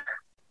week,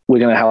 we're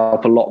going to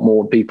help a lot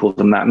more people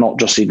than that, not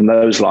just even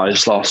those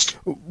lives lost.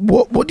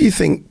 What do you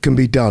think can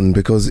be done?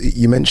 Because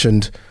you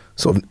mentioned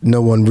sort of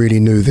no one really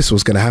knew this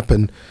was going to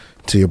happen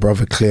to your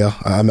brother Cleo.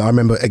 I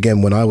remember,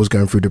 again, when I was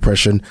going through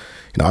depression,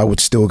 you know, I would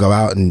still go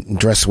out and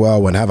dress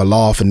well and have a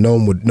laugh, and no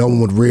one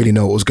would really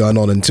know what was going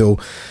on until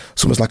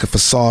it's almost like a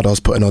facade I was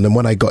putting on. And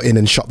when I got in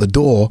and shut the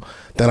door,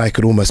 then I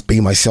could almost be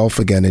myself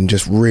again and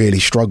just really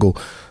struggle.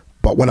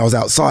 But when I was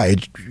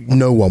outside,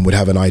 no one would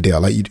have an idea.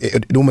 Like,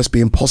 it'd almost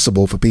be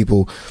impossible for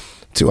people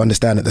to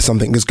understand that there's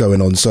something that's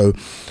going on. So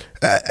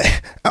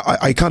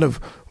I kind of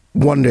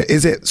wonder,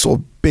 is it sort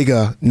of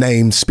bigger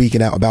names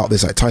speaking out about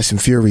this? Like Tyson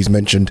Fury's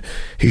mentioned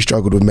he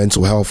struggled with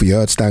mental health. You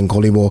heard Stan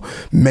Collymore.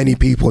 Many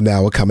people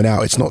now are coming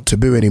out. It's not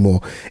taboo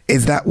anymore.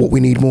 Is that what we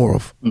need more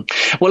of?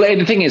 Well,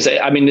 the thing is,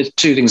 I mean, there's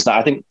two things that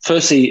I think.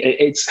 Firstly,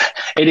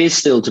 it is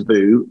still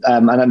taboo,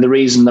 and then the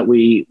reason that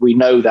we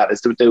know that is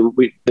that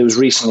there was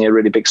recently a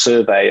really big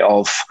survey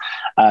of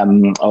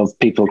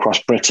people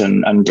across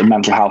Britain and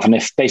mental health, and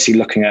if basically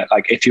looking at,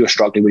 like, if you were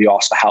struggling, would you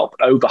ask for help?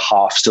 Over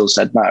half still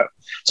said no.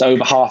 So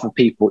over half of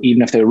people,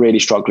 even if they were really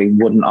struggling,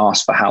 wouldn't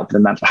ask for help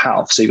in mental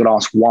health. So you've got to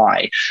ask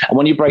why. And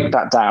when you break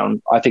that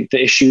down, I think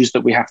the issues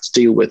that we have to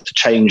deal with to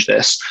change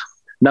this,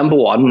 number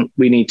one,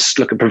 we need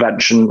to look at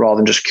prevention rather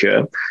than just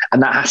cure.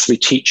 And that has to be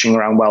teaching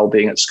around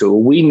well-being at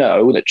school. We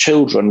know that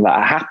children that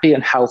are happy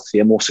and healthy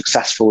are more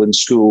successful in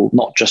school,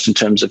 not just in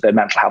terms of their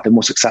mental health, they're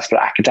more successful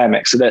at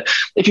academics. So that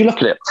if you look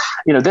at it,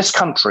 you know, this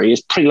country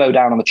is pretty low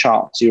down on the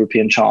charts,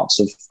 European charts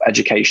of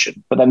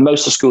education. But then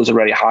most of the schools are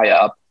already higher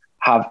up,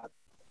 have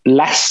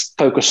less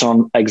focus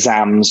on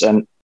exams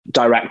and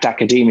direct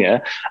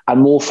academia and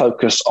more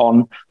focus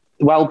on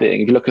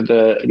well-being. If you look at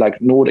the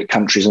Nordic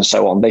countries and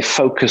so on, they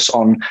focus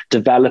on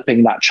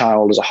developing that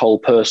child as a whole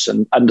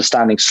person,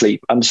 understanding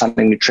sleep,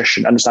 understanding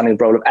nutrition, understanding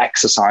the role of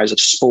exercise, of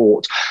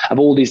sport, of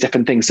all these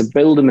different things to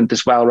build them into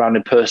this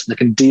well-rounded person that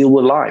can deal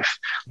with life.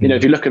 You know,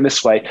 if you look at it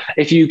this way,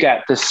 if you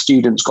get the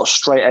students got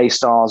straight A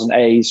stars and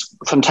A's,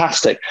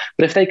 fantastic.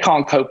 But if they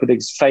can't cope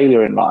with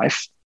failure in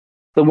life,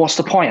 then what's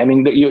the point? I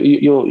mean,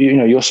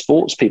 you're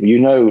sports people. You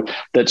know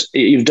that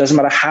it doesn't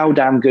matter how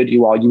damn good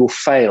you are, you will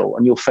fail,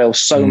 and you'll fail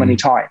so many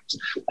times.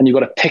 And you've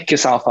got to pick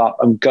yourself up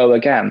and go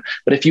again.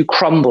 But if you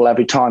crumble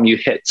every time you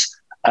hit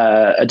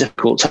a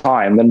difficult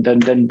time, then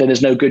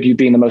there's no good you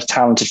being the most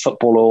talented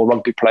footballer or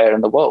rugby player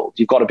in the world.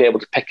 You've got to be able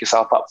to pick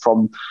yourself up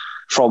from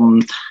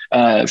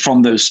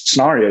those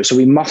scenarios. So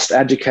we must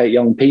educate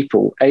young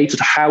people, to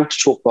how to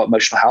talk about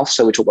emotional health.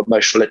 So we talk about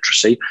emotional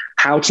literacy,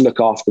 how to look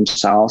after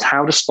themselves,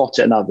 how to spot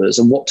it in others,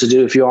 and what to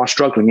do if you are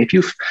struggling. If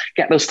you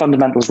get those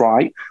fundamentals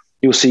right,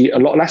 you'll see a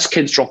lot less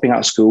kids dropping out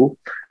of school.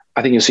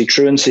 I think you'll see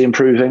truancy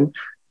improving,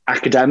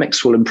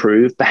 academics will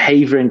improve,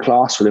 behaviour in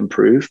class will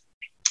improve.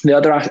 The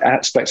other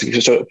aspects,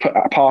 so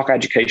park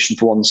education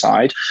for one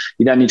side,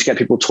 you then need to get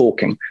people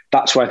talking.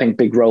 That's why I think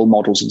big role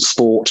models in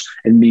sport,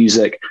 in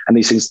music, and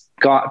these things,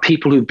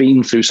 people who've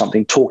been through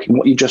something, talking,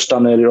 what you've just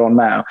done earlier on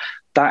now,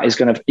 that is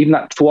going to, even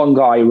that for one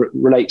guy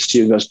relates to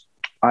you and goes,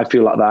 I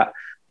feel like that,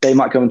 they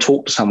might go and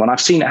talk to someone. I've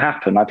seen it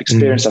happen. I've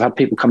experienced, I've had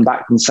people come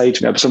back and say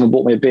to me, someone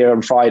bought me a beer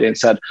on Friday and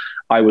said,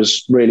 I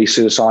was really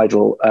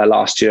suicidal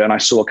last year and I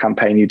saw a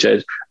campaign you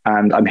did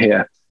and I'm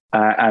here.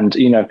 And,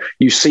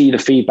 you see the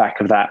feedback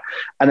of that.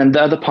 And then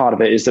the other part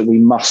of it is that we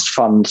must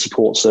fund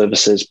support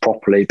services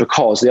properly,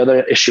 because the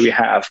other issue we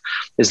have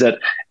is that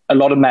a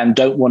lot of men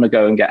don't want to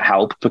go and get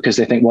help because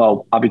they think,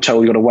 well, I'll be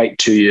told you've got to wait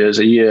 2 years,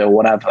 a year, or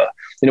whatever.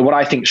 What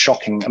I think is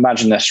shocking,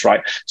 imagine this,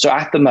 right? So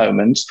at the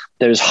moment,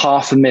 there's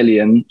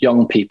 500,000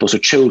 young people, so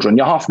children,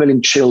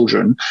 500,000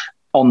 children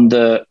on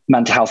the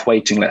mental health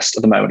waiting list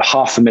at the moment,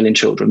 500,000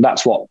 children.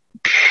 That's what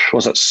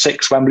was it,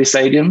 6 Wembley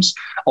stadiums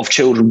of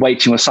children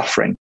waiting or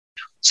suffering.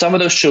 Some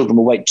of those children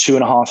will wait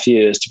 2.5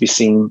 years to be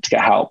seen to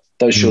get help.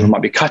 Those children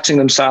might be cutting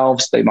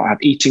themselves. They might have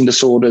eating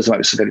disorders. They might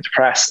be severely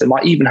depressed. They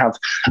might even have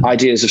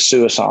ideas of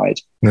suicide.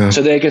 Yeah.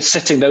 So they're just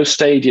sitting, those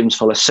stadiums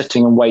full of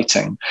sitting and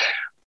waiting.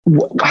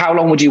 How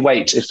long would you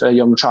wait if a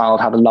young child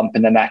had a lump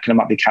in their neck and it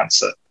might be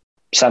cancer?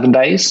 7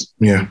 days?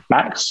 Yeah.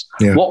 Max?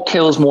 Yeah. What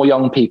kills more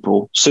young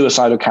people,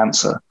 suicide or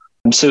cancer?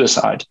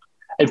 Suicide.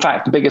 In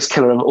fact, the biggest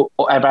killer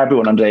of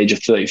everyone under the age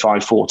of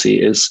 35,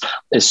 40 is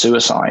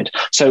suicide.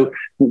 So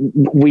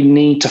we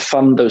need to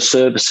fund those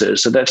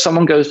services so that if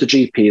someone goes to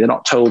GP, they're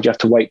not told you have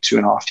to wait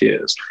 2.5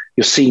 years.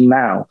 You're seen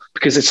now,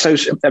 because it's so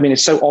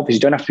obvious. You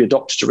don't have to be a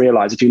doctor to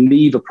realize if you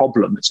leave a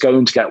problem, it's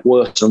going to get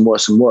worse and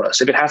worse and worse.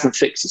 If it hasn't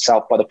fixed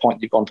itself by the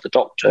point you've gone to the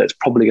doctor, it's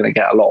probably going to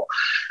get a lot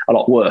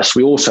worse.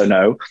 We also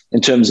know, in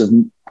terms of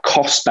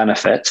cost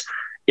benefit,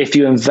 if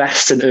you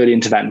invest in early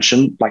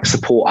intervention, like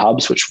support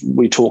hubs, which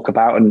we talk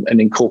about,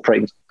 and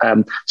incorporating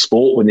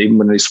sport even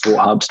when these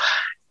support hubs,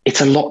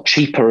 it's a lot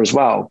cheaper as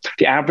well.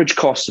 The average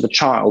cost of a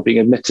child being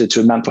admitted to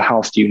a mental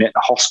health unit in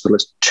a hospital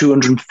is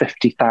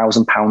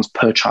 £250,000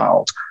 per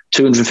child,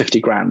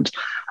 250 grand.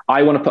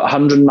 I want to put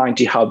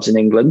 190 hubs in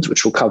England,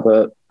 which will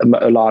cover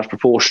a large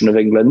proportion of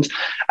England.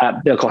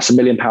 They'll cost £1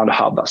 million a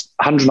hub. That's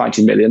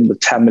 190 million with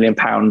 £10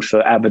 million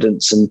for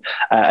evidence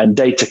and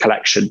data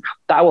collection.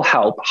 That will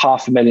help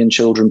 500,000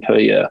 children per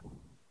year.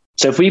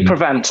 So if we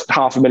prevent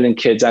 500,000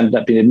 kids ending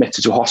up being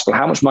admitted to a hospital,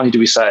 how much money do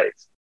we save?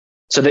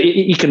 So the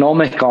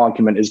economic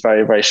argument is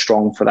very, very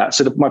strong for that.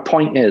 So my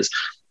point is,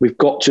 we've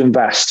got to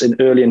invest in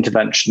early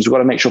interventions. We've got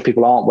to make sure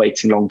people aren't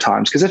waiting long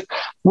times. Because if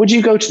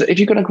you're going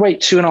to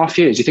wait 2.5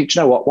 years, you think, do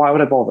you know what? Why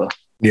would I bother?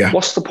 Yeah.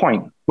 What's the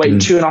point? Waiting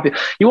 2.5 years.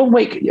 You won't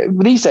wait.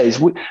 These days,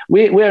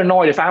 we're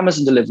annoyed if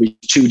Amazon delivery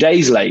is 2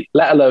 days late,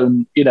 let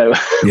alone,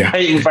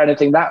 waiting for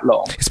anything that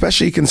long.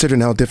 Especially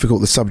considering how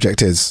difficult the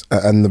subject is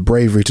and the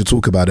bravery to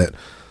talk about it.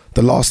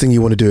 The last thing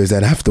you want to do is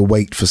then have to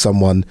wait for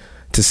someone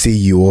to see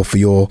you or for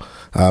your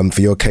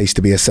case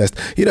to be assessed.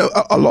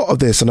 A lot of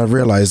this, and I've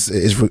realised,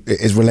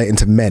 is relating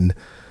to men.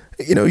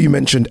 You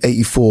mentioned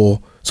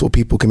 84 sort of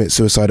people commit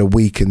suicide a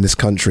week in this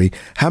country.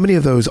 How many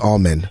of those are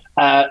men?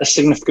 A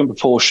significant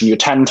proportion. You're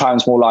 10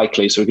 times more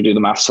likely, so we could do the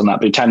maths on that,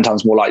 but you're 10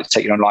 times more likely to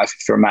take your own life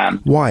if you're a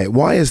man. Why?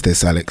 Why is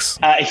this, Alex?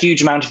 A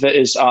huge amount of it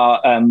is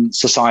our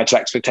societal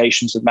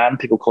expectations of men.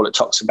 People call it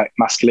toxic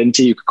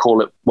masculinity. You could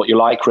call it what you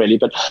like, really.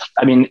 But,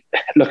 I mean,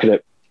 look at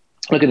it.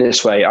 Look at it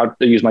this way. I'll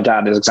use my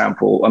dad as an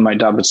example. And my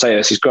dad would say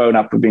this. He's grown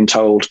up with being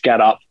told,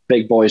 get up,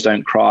 big boys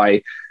don't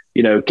cry,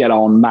 get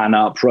on, man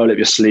up, roll up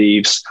your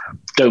sleeves,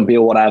 don't be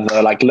a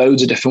whatever, like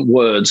loads of different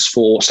words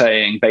for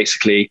saying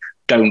basically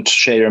don't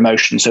share your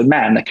emotions. So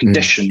men are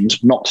conditioned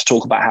not to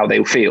talk about how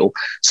they feel.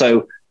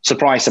 So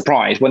surprise,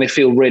 surprise, when they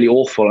feel really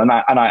awful. And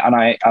I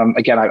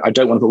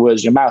don't want to put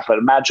words in your mouth, but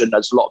imagine,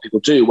 as a lot of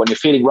people do, when you're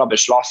feeling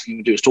rubbish, the last thing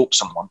you can do is talk to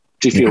someone.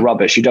 Do you feel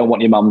rubbish? You don't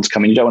want your mum to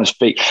come in. You don't want to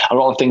speak. A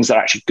lot of things that are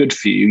actually good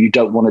for you, you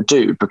don't want to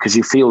do because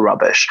you feel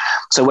rubbish.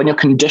 So when you're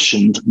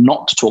conditioned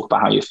not to talk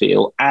about how you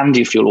feel and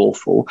you feel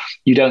awful,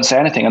 you don't say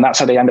anything. And that's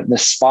how they end up in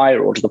this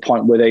spiral to the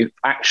point where they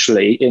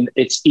actually,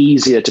 it's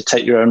easier to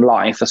take your own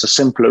life. That's a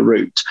simpler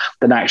route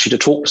than actually to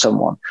talk to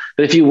someone.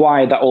 But if you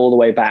wired that all the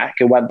way back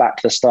and went back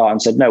to the start and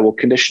said, no, we'll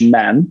condition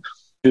men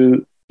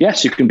who,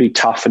 yes, you can be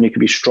tough and you can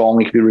be strong,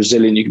 you can be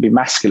resilient, you can be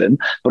masculine,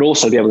 but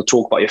also be able to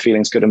talk about your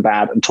feelings, good and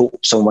bad, and talk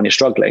to someone when you're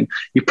struggling.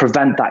 You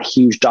prevent that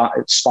huge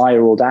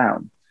spiral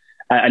down.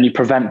 and you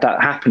prevent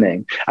that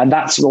happening. And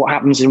that's what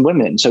happens in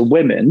women. So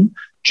women,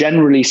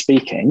 generally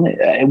speaking,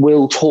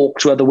 will talk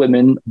to other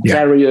women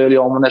very early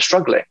on when they're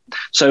struggling.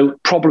 So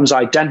problems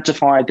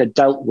identified, they're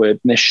dealt with,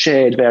 and they're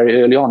shared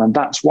very early on. And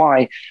that's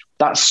why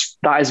that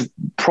is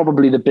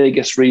probably the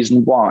biggest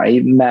reason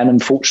why men,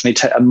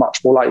 unfortunately, are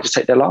much more likely to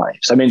take their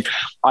lives. I mean,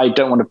 I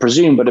don't want to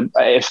presume, but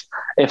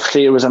if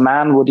Theo was a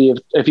man,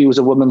 if he was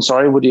a woman,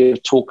 would he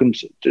have talked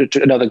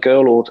to another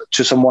girl or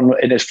to someone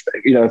in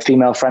a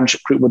female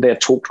friendship group? Would they have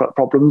talked about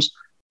problems?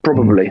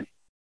 Probably.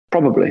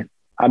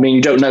 I mean,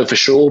 you don't know for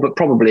sure, but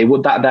probably.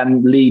 Would that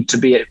then lead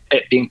to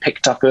it being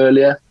picked up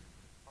earlier?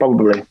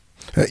 Probably.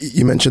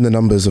 You mentioned the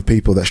numbers of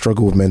people that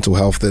struggle with mental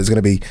health. There's going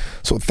to be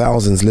sort of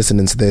thousands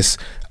listening to this.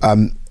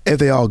 If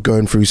they are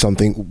going through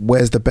something,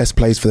 where's the best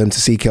place for them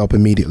to seek help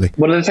immediately?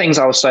 One of the things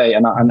I would say,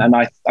 and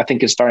I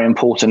think it's very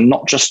important,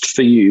 not just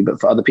for you, but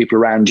for other people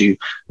around you,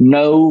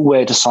 know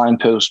where to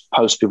signpost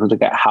people to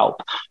get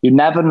help. You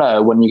never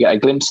know when you get a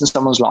glimpse in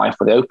someone's life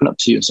where they open up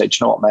to you and say, do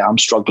you know what, mate, I'm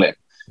struggling.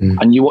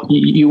 And what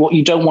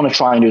you don't want to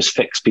try and do is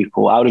fix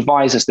people. I would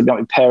advise this,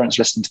 the parents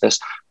listening to this,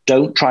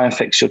 don't try and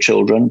fix your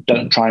children.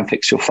 Don't try and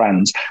fix your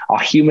friends. Our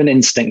human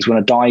instincts want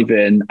to dive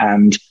in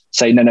and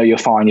say, no, you're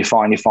fine.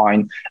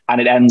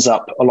 And it ends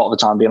up a lot of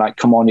the time being like,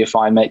 come on, you're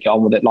fine, mate, get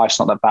on with it. Life's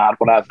not that bad,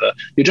 whatever.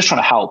 You're just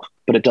trying to help,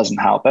 but it doesn't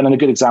help. And then a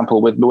good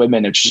example with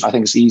women, which I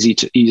think is easy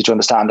to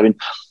understand. I mean,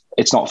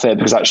 it's not fair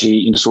because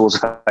actually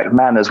disorders affect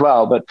men as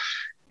well, but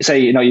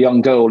say, a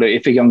young girl,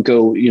 if a young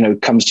girl,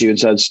 comes to you and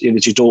says,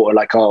 it's your daughter,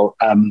 like,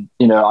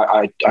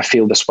 I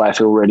feel this way, I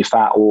feel really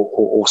fat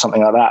or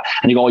something like that.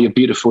 And you go, oh, you're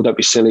beautiful, don't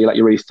be silly, like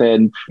you're really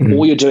thin.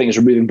 All you're doing is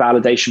removing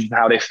validation from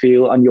how they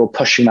feel, and you're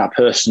pushing that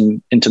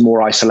person into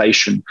more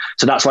isolation.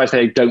 So that's why I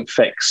say don't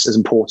fix is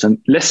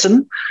important.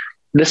 Listen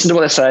to what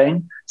they're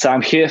saying. So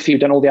I'm here for you,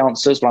 done all the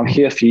answers, but I'm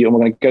here for you, and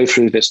we're going to go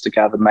through this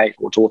together, mate,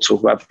 or daughter, or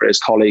whoever it is,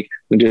 colleague.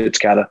 We can do it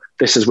together.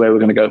 This is where we're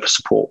going to go for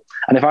support.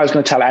 And if I was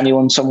going to tell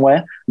anyone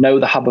somewhere, know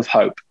the Hub of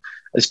Hope.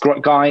 This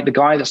guy, the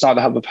guy that started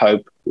the Hub of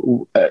Hope,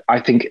 I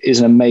think is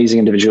an amazing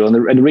individual. And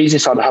the reason he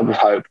started the Hub of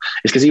Hope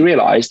is because he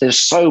realized there's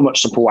so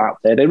much support out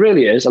there. There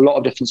really is a lot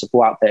of different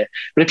support out there.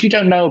 But if you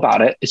don't know about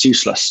it, it's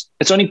useless.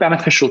 It's only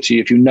beneficial to you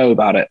if you know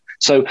about it.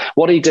 So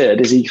what he did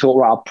is he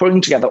thought, I'll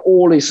bring together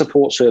all these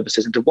support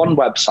services into one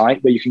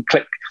website where you can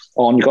click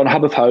on, you go on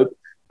Hub of Hope,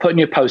 put in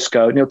your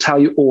postcode, and he'll tell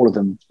you all of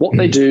them, what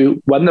they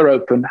do, when they're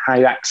open, how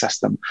you access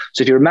them.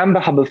 So if you remember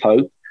Hub of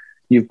Hope,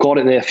 you've got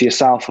it there for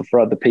yourself or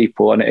for other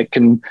people, and it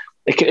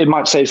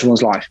might save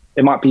someone's life.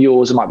 It might be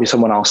yours, it might be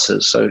someone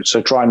else's. So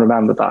try and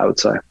remember that, I would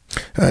say.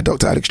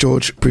 Dr. Alex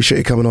George, appreciate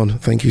you coming on.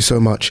 Thank you so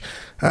much,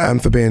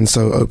 and for being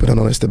so open and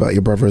honest about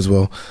your brother as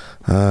well.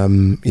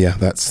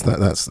 That's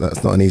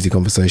not an easy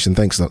conversation.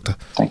 Thanks, Doctor.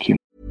 Thank you.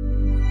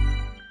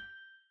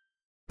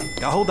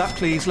 Hold that,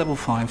 please. Level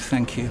 5,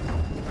 thank you.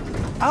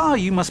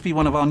 You must be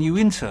one of our new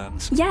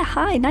interns. Yeah,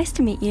 hi, nice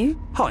to meet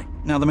you. Hi.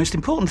 Now, the most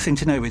important thing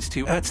to know is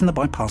to in the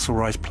Biparcel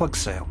Rise plug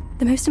sale.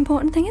 The most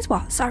important thing is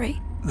what?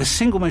 Sorry. The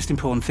single most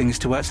important thing is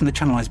to in the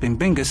Channelized Being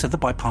Bingus of the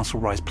Biparcel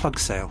Rise plug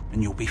sale,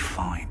 and you'll be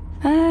fine.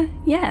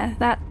 Yeah,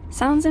 that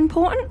sounds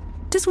important.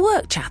 Does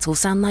work chat all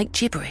sound like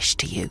gibberish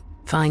to you?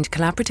 Find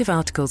collaborative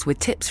articles with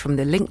tips from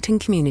the LinkedIn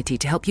community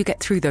to help you get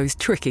through those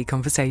tricky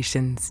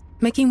conversations.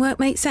 Making work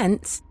make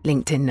sense?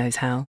 LinkedIn knows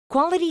how.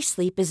 Quality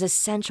sleep is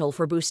essential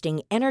for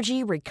boosting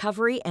energy,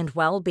 recovery, and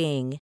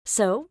well-being.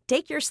 So,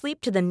 take your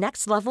sleep to the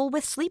next level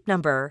with Sleep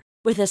Number.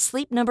 With a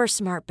Sleep Number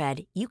smart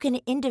bed, you can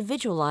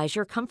individualize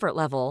your comfort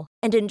level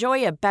and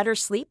enjoy a better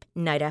sleep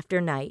night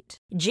after night.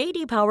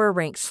 J.D. Power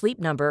ranks Sleep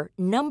Number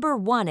number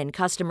 1 in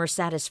customer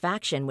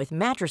satisfaction with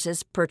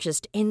mattresses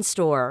purchased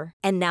in-store.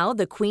 And now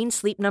the Queen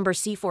Sleep Number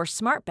C4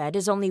 smart bed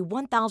is only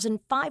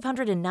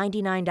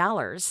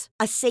 $1,599,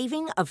 a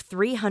saving of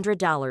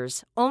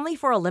 $300, only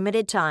for a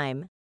limited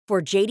time.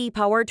 For J.D.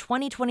 Power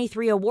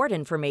 2023 award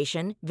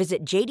information,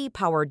 visit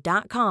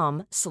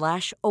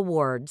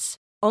jdpower.com/awards.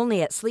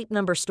 Only at Sleep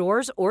Number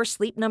stores or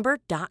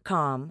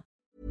sleepnumber.com.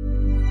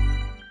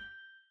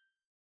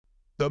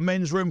 The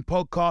Men's Room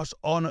podcast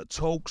on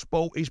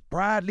TalkSport is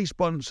proudly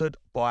sponsored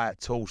by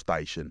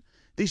Toolstation.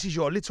 This is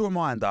your little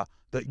reminder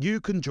that you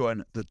can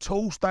join the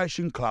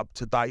Toolstation Club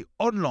today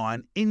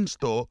online,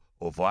 in-store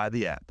or via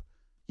the app.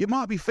 You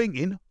might be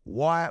thinking,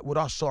 why would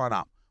I sign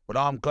up? Well,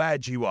 I'm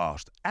glad you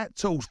asked. At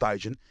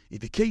Toolstation,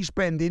 if you keep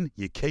spending,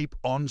 you keep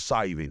on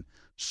saving.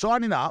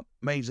 Signing up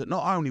means that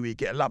not only will you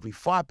get a lovely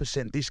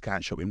 5%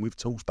 discount shopping with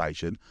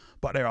Toolstation,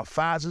 but there are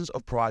thousands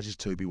of prizes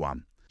to be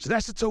won. So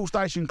that's the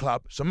Toolstation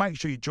Club, so make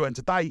sure you join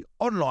today,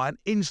 online,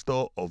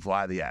 in-store or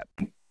via the app.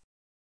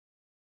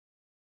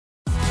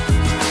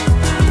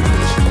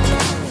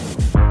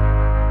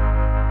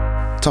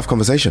 Tough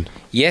conversation.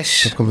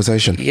 Yes. Tough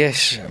conversation.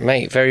 Yes,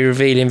 mate, very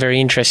revealing, very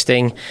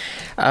interesting.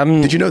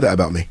 Did you know that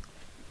about me?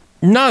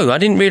 No, I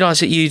didn't realise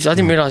that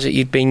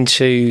you'd been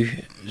to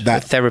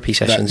therapy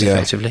sessions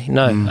effectively.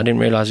 No, I didn't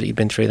realise that you'd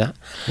been through that.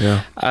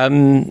 Yeah.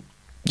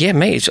 Yeah,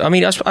 mate.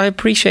 I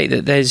appreciate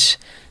that there's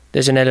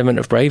there's an element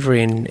of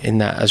bravery in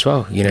that as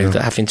well. You know,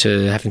 that having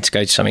to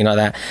go to something like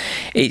that.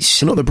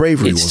 It's not the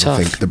bravery was tough.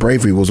 I think the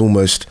bravery was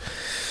almost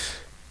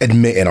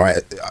admitting, all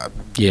right,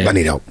 I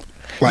need help.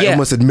 Like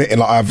almost admitting,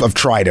 like I've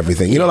tried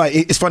everything. You know, like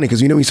it's funny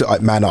because you know when you say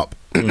like man up,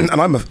 and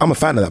I'm a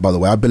fan of that, by the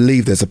way. I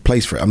believe there's a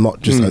place for it. I'm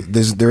not just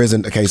there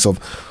isn't a case of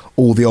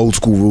all the old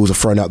school rules are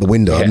thrown out the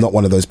window. I'm not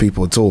one of those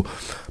people at all.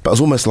 But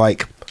it's almost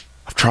like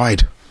I've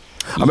tried.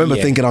 I remember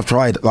thinking I've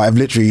tried. Like I've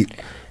literally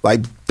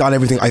like done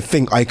everything I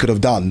think I could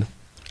have done,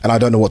 and I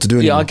don't know what to do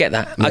anymore. Yeah, I get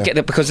that. I get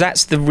that because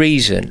that's the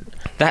reason.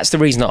 That's the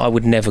reason that I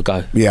would never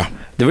go. Yeah.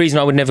 The reason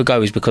I would never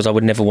go is because I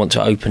would never want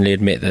to openly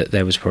admit that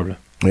there was a problem.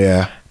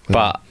 Yeah.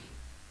 But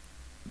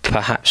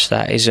perhaps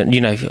that isn't,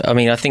 you know, I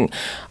mean, I think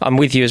I'm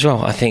with you as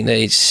well. I think that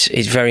it's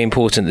very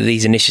important that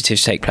these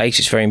initiatives take place.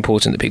 It's very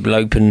important that people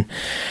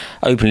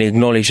openly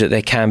acknowledge that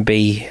there can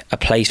be a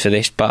place for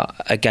this. But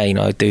again,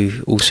 I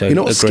do also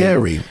agree. What's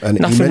scary? And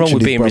nothing wrong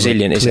with being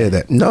resilient, is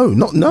it? No.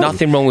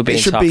 Nothing wrong with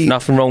being tough.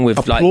 Nothing wrong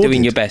with like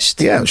doing your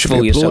best. Yeah, it should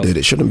be applauded.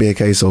 It shouldn't be a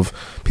case of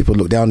people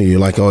look down on you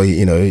like, oh,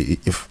 you know,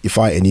 if you're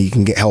fighting, you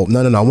can get help.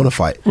 No, I want to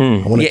fight. I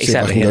want to see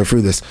if I can go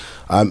through this.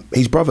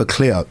 His brother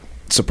Clear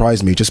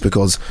surprised me just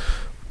because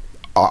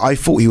I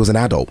thought he was an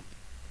adult,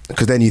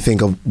 because then you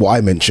think of what I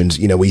mentioned,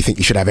 you know, where you think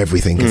you should have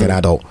everything as an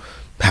adult,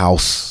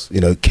 house,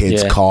 you know,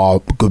 kids, car,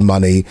 good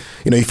money,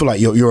 you know, you feel like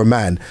you're a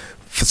man.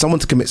 For someone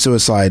to commit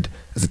suicide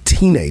as a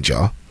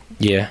teenager,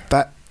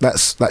 that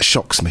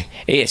shocks me.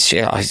 It's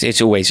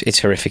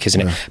horrific,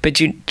 isn't it? But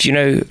do you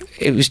know,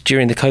 it was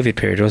during the COVID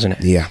period, wasn't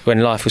it? Yeah. When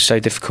life was so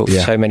difficult for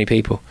so many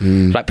people,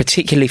 like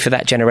particularly for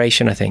that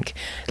generation. I think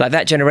like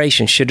that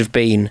generation should have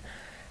been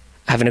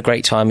having a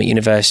great time at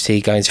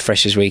university, going to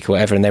Freshers Week or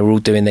whatever, and they were all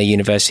doing their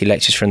university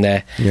lectures from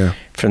their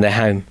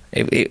home.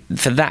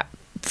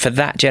 For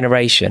that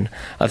generation,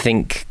 I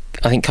think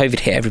COVID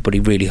hit everybody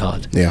really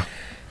hard. Yeah.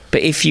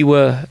 But if you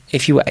were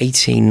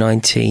 18,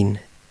 19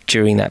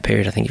 during that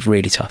period, I think it's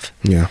really tough.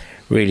 Yeah.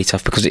 Really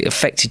tough because it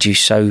affected you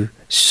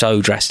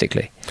so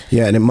drastically.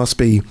 Yeah, and it must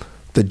be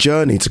the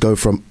journey to go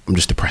from I'm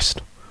just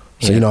depressed.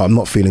 So you know, I'm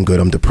not feeling good,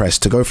 I'm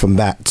depressed, to go from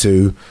that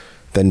to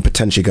then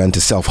potentially going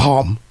to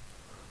self-harm,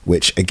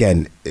 which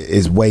again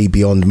is way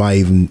beyond my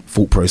even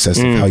thought process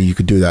of how you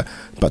could do that.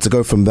 But to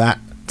go from that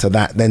to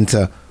that, then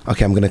to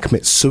okay, I'm going to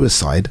commit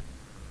suicide.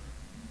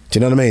 Do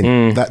you know what I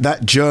mean?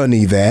 That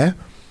journey there.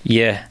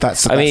 Yeah,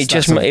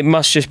 it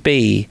must just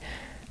be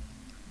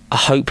a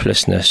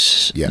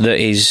hopelessness that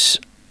is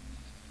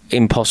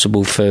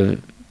impossible for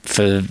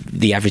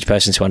the average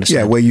person to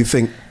understand. Yeah, where you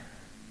think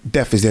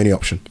death is the only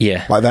option.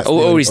 Yeah, like that's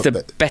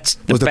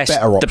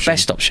the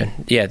best option.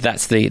 Yeah,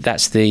 that's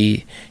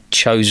the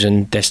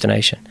chosen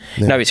destination.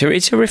 Yeah. No, it's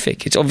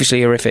horrific. It's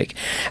obviously horrific,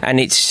 and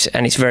it's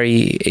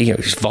very, you know,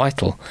 it's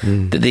vital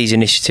that these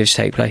initiatives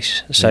take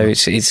place. So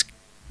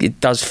it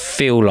does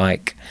feel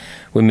like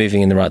we're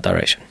moving in the right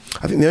direction.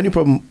 I think the only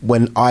problem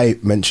when I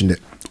mentioned it,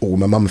 or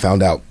my mum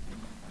found out,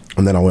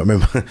 and then I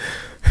remember.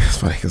 It's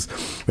funny because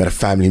we had a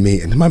family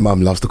meeting. My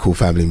mum loves to call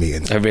family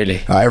meetings. Oh,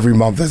 really? Every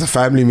month there's a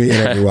family meeting.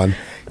 Everyone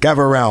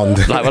gather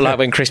around. like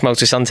when Chris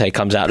Moltisanti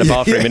comes out of the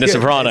bathroom in The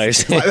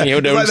Sopranos.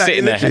 You're all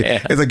sitting there.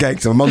 Yeah. It's a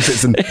gangster. My mum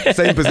sits in the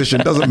same position,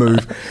 doesn't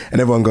move,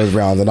 and everyone goes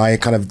round. And I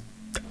kind of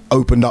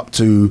opened up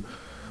to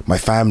my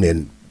family.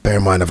 And bear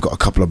in mind, I've got a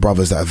couple of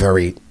brothers that are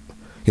very,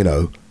 you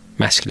know,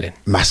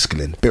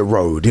 masculine, bit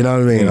road. You know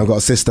what I mean? I've got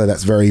a sister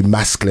that's very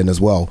masculine as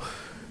well.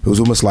 It was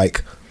almost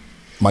like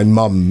my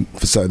mum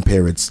for certain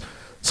periods.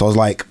 So I was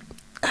like,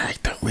 I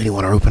don't really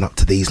want to open up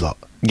to these lot.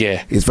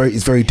 Yeah. It's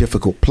very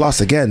difficult.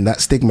 Plus, again, that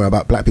stigma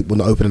about black people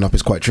not opening up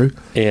is quite true.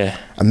 Yeah.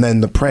 And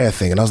then the prayer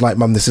thing. And I was like,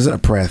 Mum, this isn't a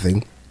prayer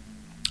thing.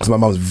 Because my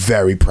mum's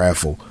very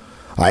prayerful.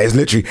 Like, it's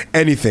literally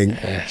anything.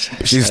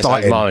 She's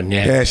starting. Like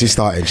mine, she's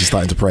starting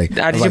to pray.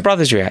 How did your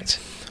brothers react?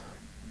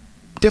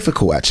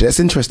 Difficult, actually.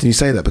 It's interesting you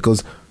say that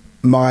because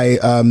my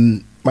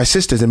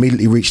sisters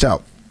immediately reached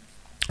out.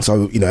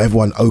 So, you know,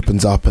 everyone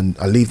opens up and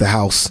I leave the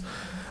house.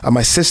 And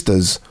my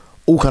sisters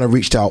all kind of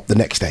reached out the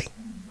next day.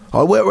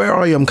 Oh, where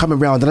are you? I'm coming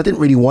round. And I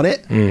didn't really want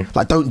it.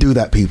 Like, don't do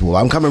that, people.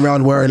 I'm coming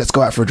round, let's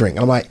go out for a drink.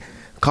 And I'm like,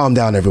 calm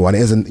down, everyone. It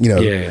isn't, you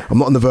know, I'm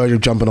not on the verge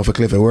of jumping off a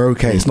cliff. We're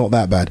okay. It's not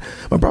that bad.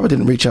 My brother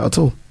didn't reach out at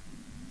all.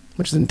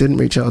 Didn't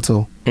reach out at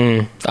all.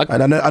 And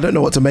I don't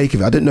know what to make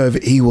of it. I didn't know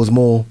if he was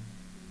more...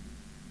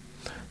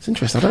 It's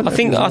interesting. I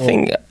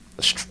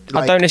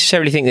don't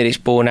necessarily think that it's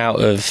born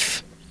out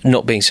of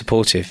not being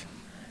supportive.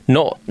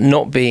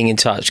 Not being in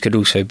touch could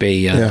also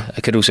be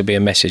a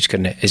message,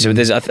 couldn't it? So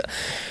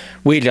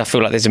weirdly, I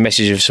feel like there's a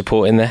message of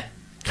support in there.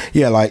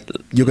 Yeah, like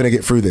you're going to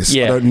get through this.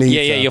 Yeah, I don't need.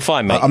 Yeah, you're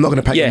fine, mate. I'm not going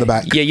to pat you on the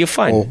back. Yeah, you're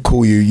fine. Or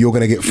call you. You're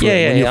going to get through.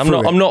 Yeah.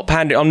 I'm not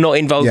pandering. I'm not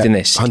involved in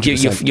this.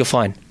 100%. You're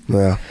fine.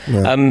 Yeah.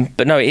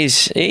 But no, it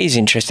is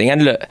interesting.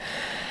 And look,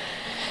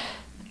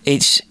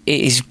 it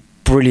is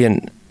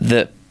brilliant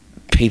that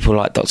people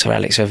like Dr.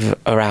 Alex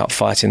are out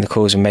fighting the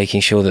cause and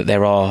making sure that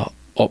there are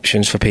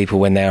options for people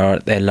when they are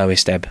at their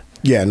lowest ebb.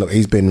 Yeah, look,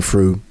 he's been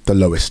through the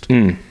lowest.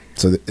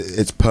 So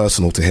it's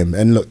personal to him.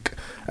 And look,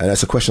 and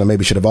that's a question I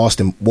maybe should have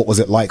asked him. What was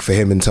it like for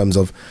him in terms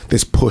of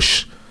this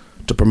push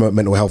to promote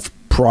mental health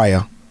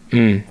prior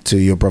to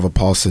your brother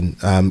passing,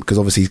 because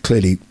obviously he's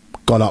clearly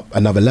gone up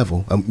another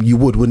level. You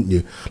would, wouldn't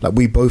you? Like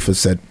we both have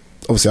said,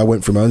 obviously I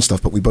went through my own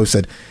stuff, but we both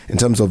said in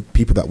terms of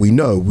people that we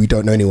know, we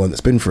don't know anyone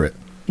that's been through it.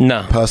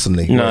 No.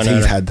 Personally. No,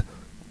 he's had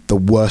the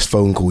worst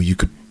phone call you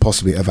could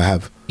possibly ever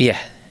have. Yeah.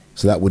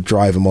 So that would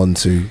drive him on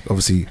to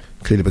obviously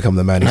clearly become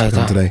the man he's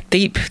become today.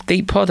 Deep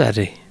pod,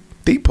 Addy.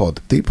 Deep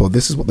pod.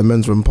 This is what the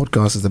Men's Room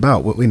podcast is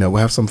about. We'll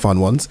have some fun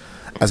ones,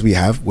 as we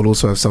have. We'll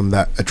also have some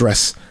that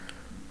address,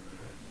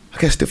 I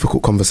guess,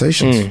 difficult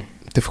conversations.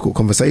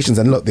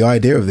 And look, the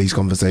idea of these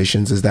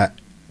conversations is that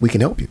we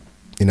can help you.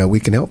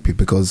 We can help you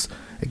because,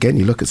 again,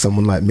 you look at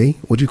someone like me.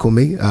 What do you call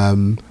me?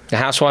 The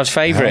housewife's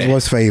favourite.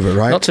 Housewife's favourite,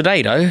 right? Not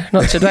today, though.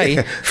 Not today.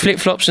 Yeah.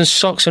 Flip-flops and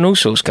socks and all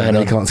sorts going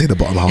on. You can't see the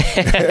bottom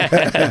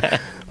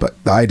half.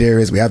 But the idea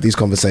is we have these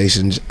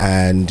conversations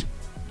and,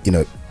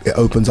 it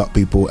opens up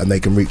people and they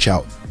can reach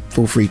out.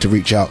 Feel free to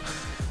reach out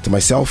to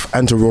myself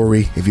and to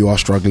Rory if you are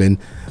struggling,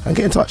 and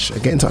get in touch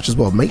as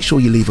well. Make sure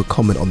you leave a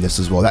comment on this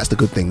as well. That's the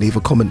good thing. Leave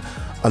a comment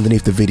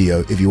underneath the video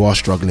if you are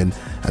struggling,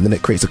 and then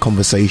it creates a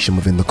conversation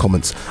within the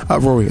comments.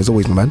 Rory, as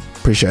always, my man,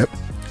 appreciate it.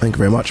 Thank you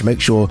very much.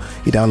 Make sure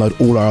you download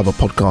all our other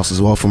podcasts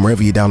as well from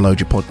wherever you download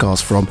your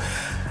podcast from.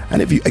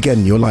 And if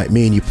you're like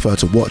me and you prefer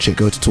to watch it,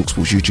 go to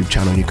TalkSport's YouTube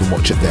channel and you can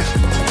watch it there.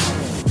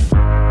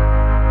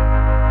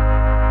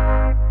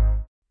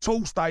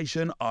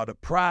 Toolstation are the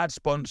proud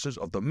sponsors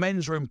of the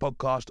Men's Room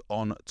podcast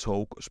on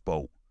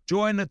TalkSport.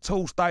 Join the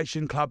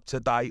Toolstation Club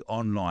today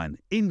online,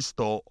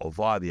 in-store or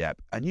via the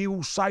app, and you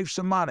will save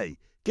some money,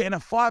 getting a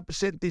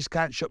 5%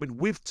 discount shopping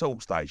with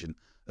Toolstation,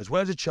 as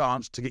well as a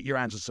chance to get your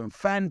hands on some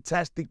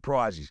fantastic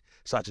prizes,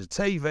 such as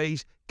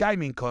TVs,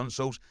 gaming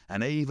consoles,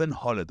 and even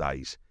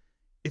holidays.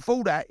 If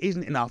all that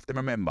isn't enough, then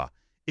remember,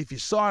 if you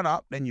sign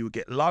up, then you will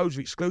get loads of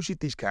exclusive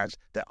discounts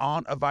that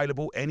aren't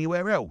available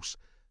anywhere else.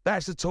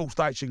 That's the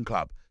Toolstation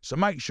Club, so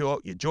make sure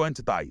you join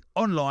today,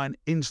 online,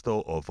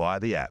 in-store or via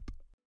the app.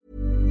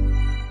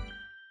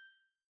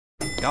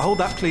 Hold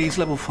that, please.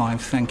 Level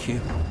 5, thank you.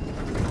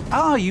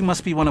 You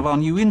must be one of our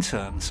new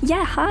interns.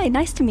 Yeah, hi,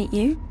 nice to meet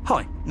you.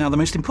 Hi. Now, the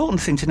most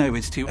important thing to know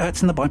is to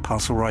in the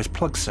Biparcel Rise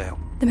plug sale.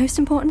 The most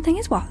important thing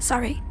is what?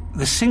 Sorry.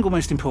 The single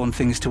most important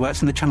thing is to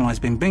in the Channel Eyes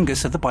Being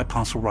Bingus of the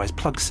Biparcel Rise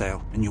plug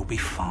sale, and you'll be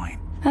fine.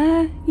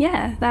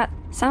 Yeah, that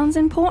sounds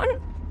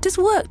important. Does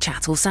work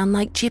chat all sound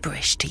like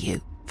gibberish to you?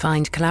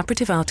 Find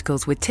collaborative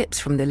articles with tips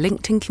from the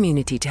LinkedIn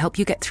community to help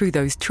you get through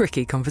those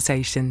tricky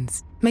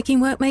conversations. Making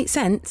work make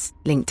sense?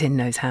 LinkedIn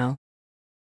knows how.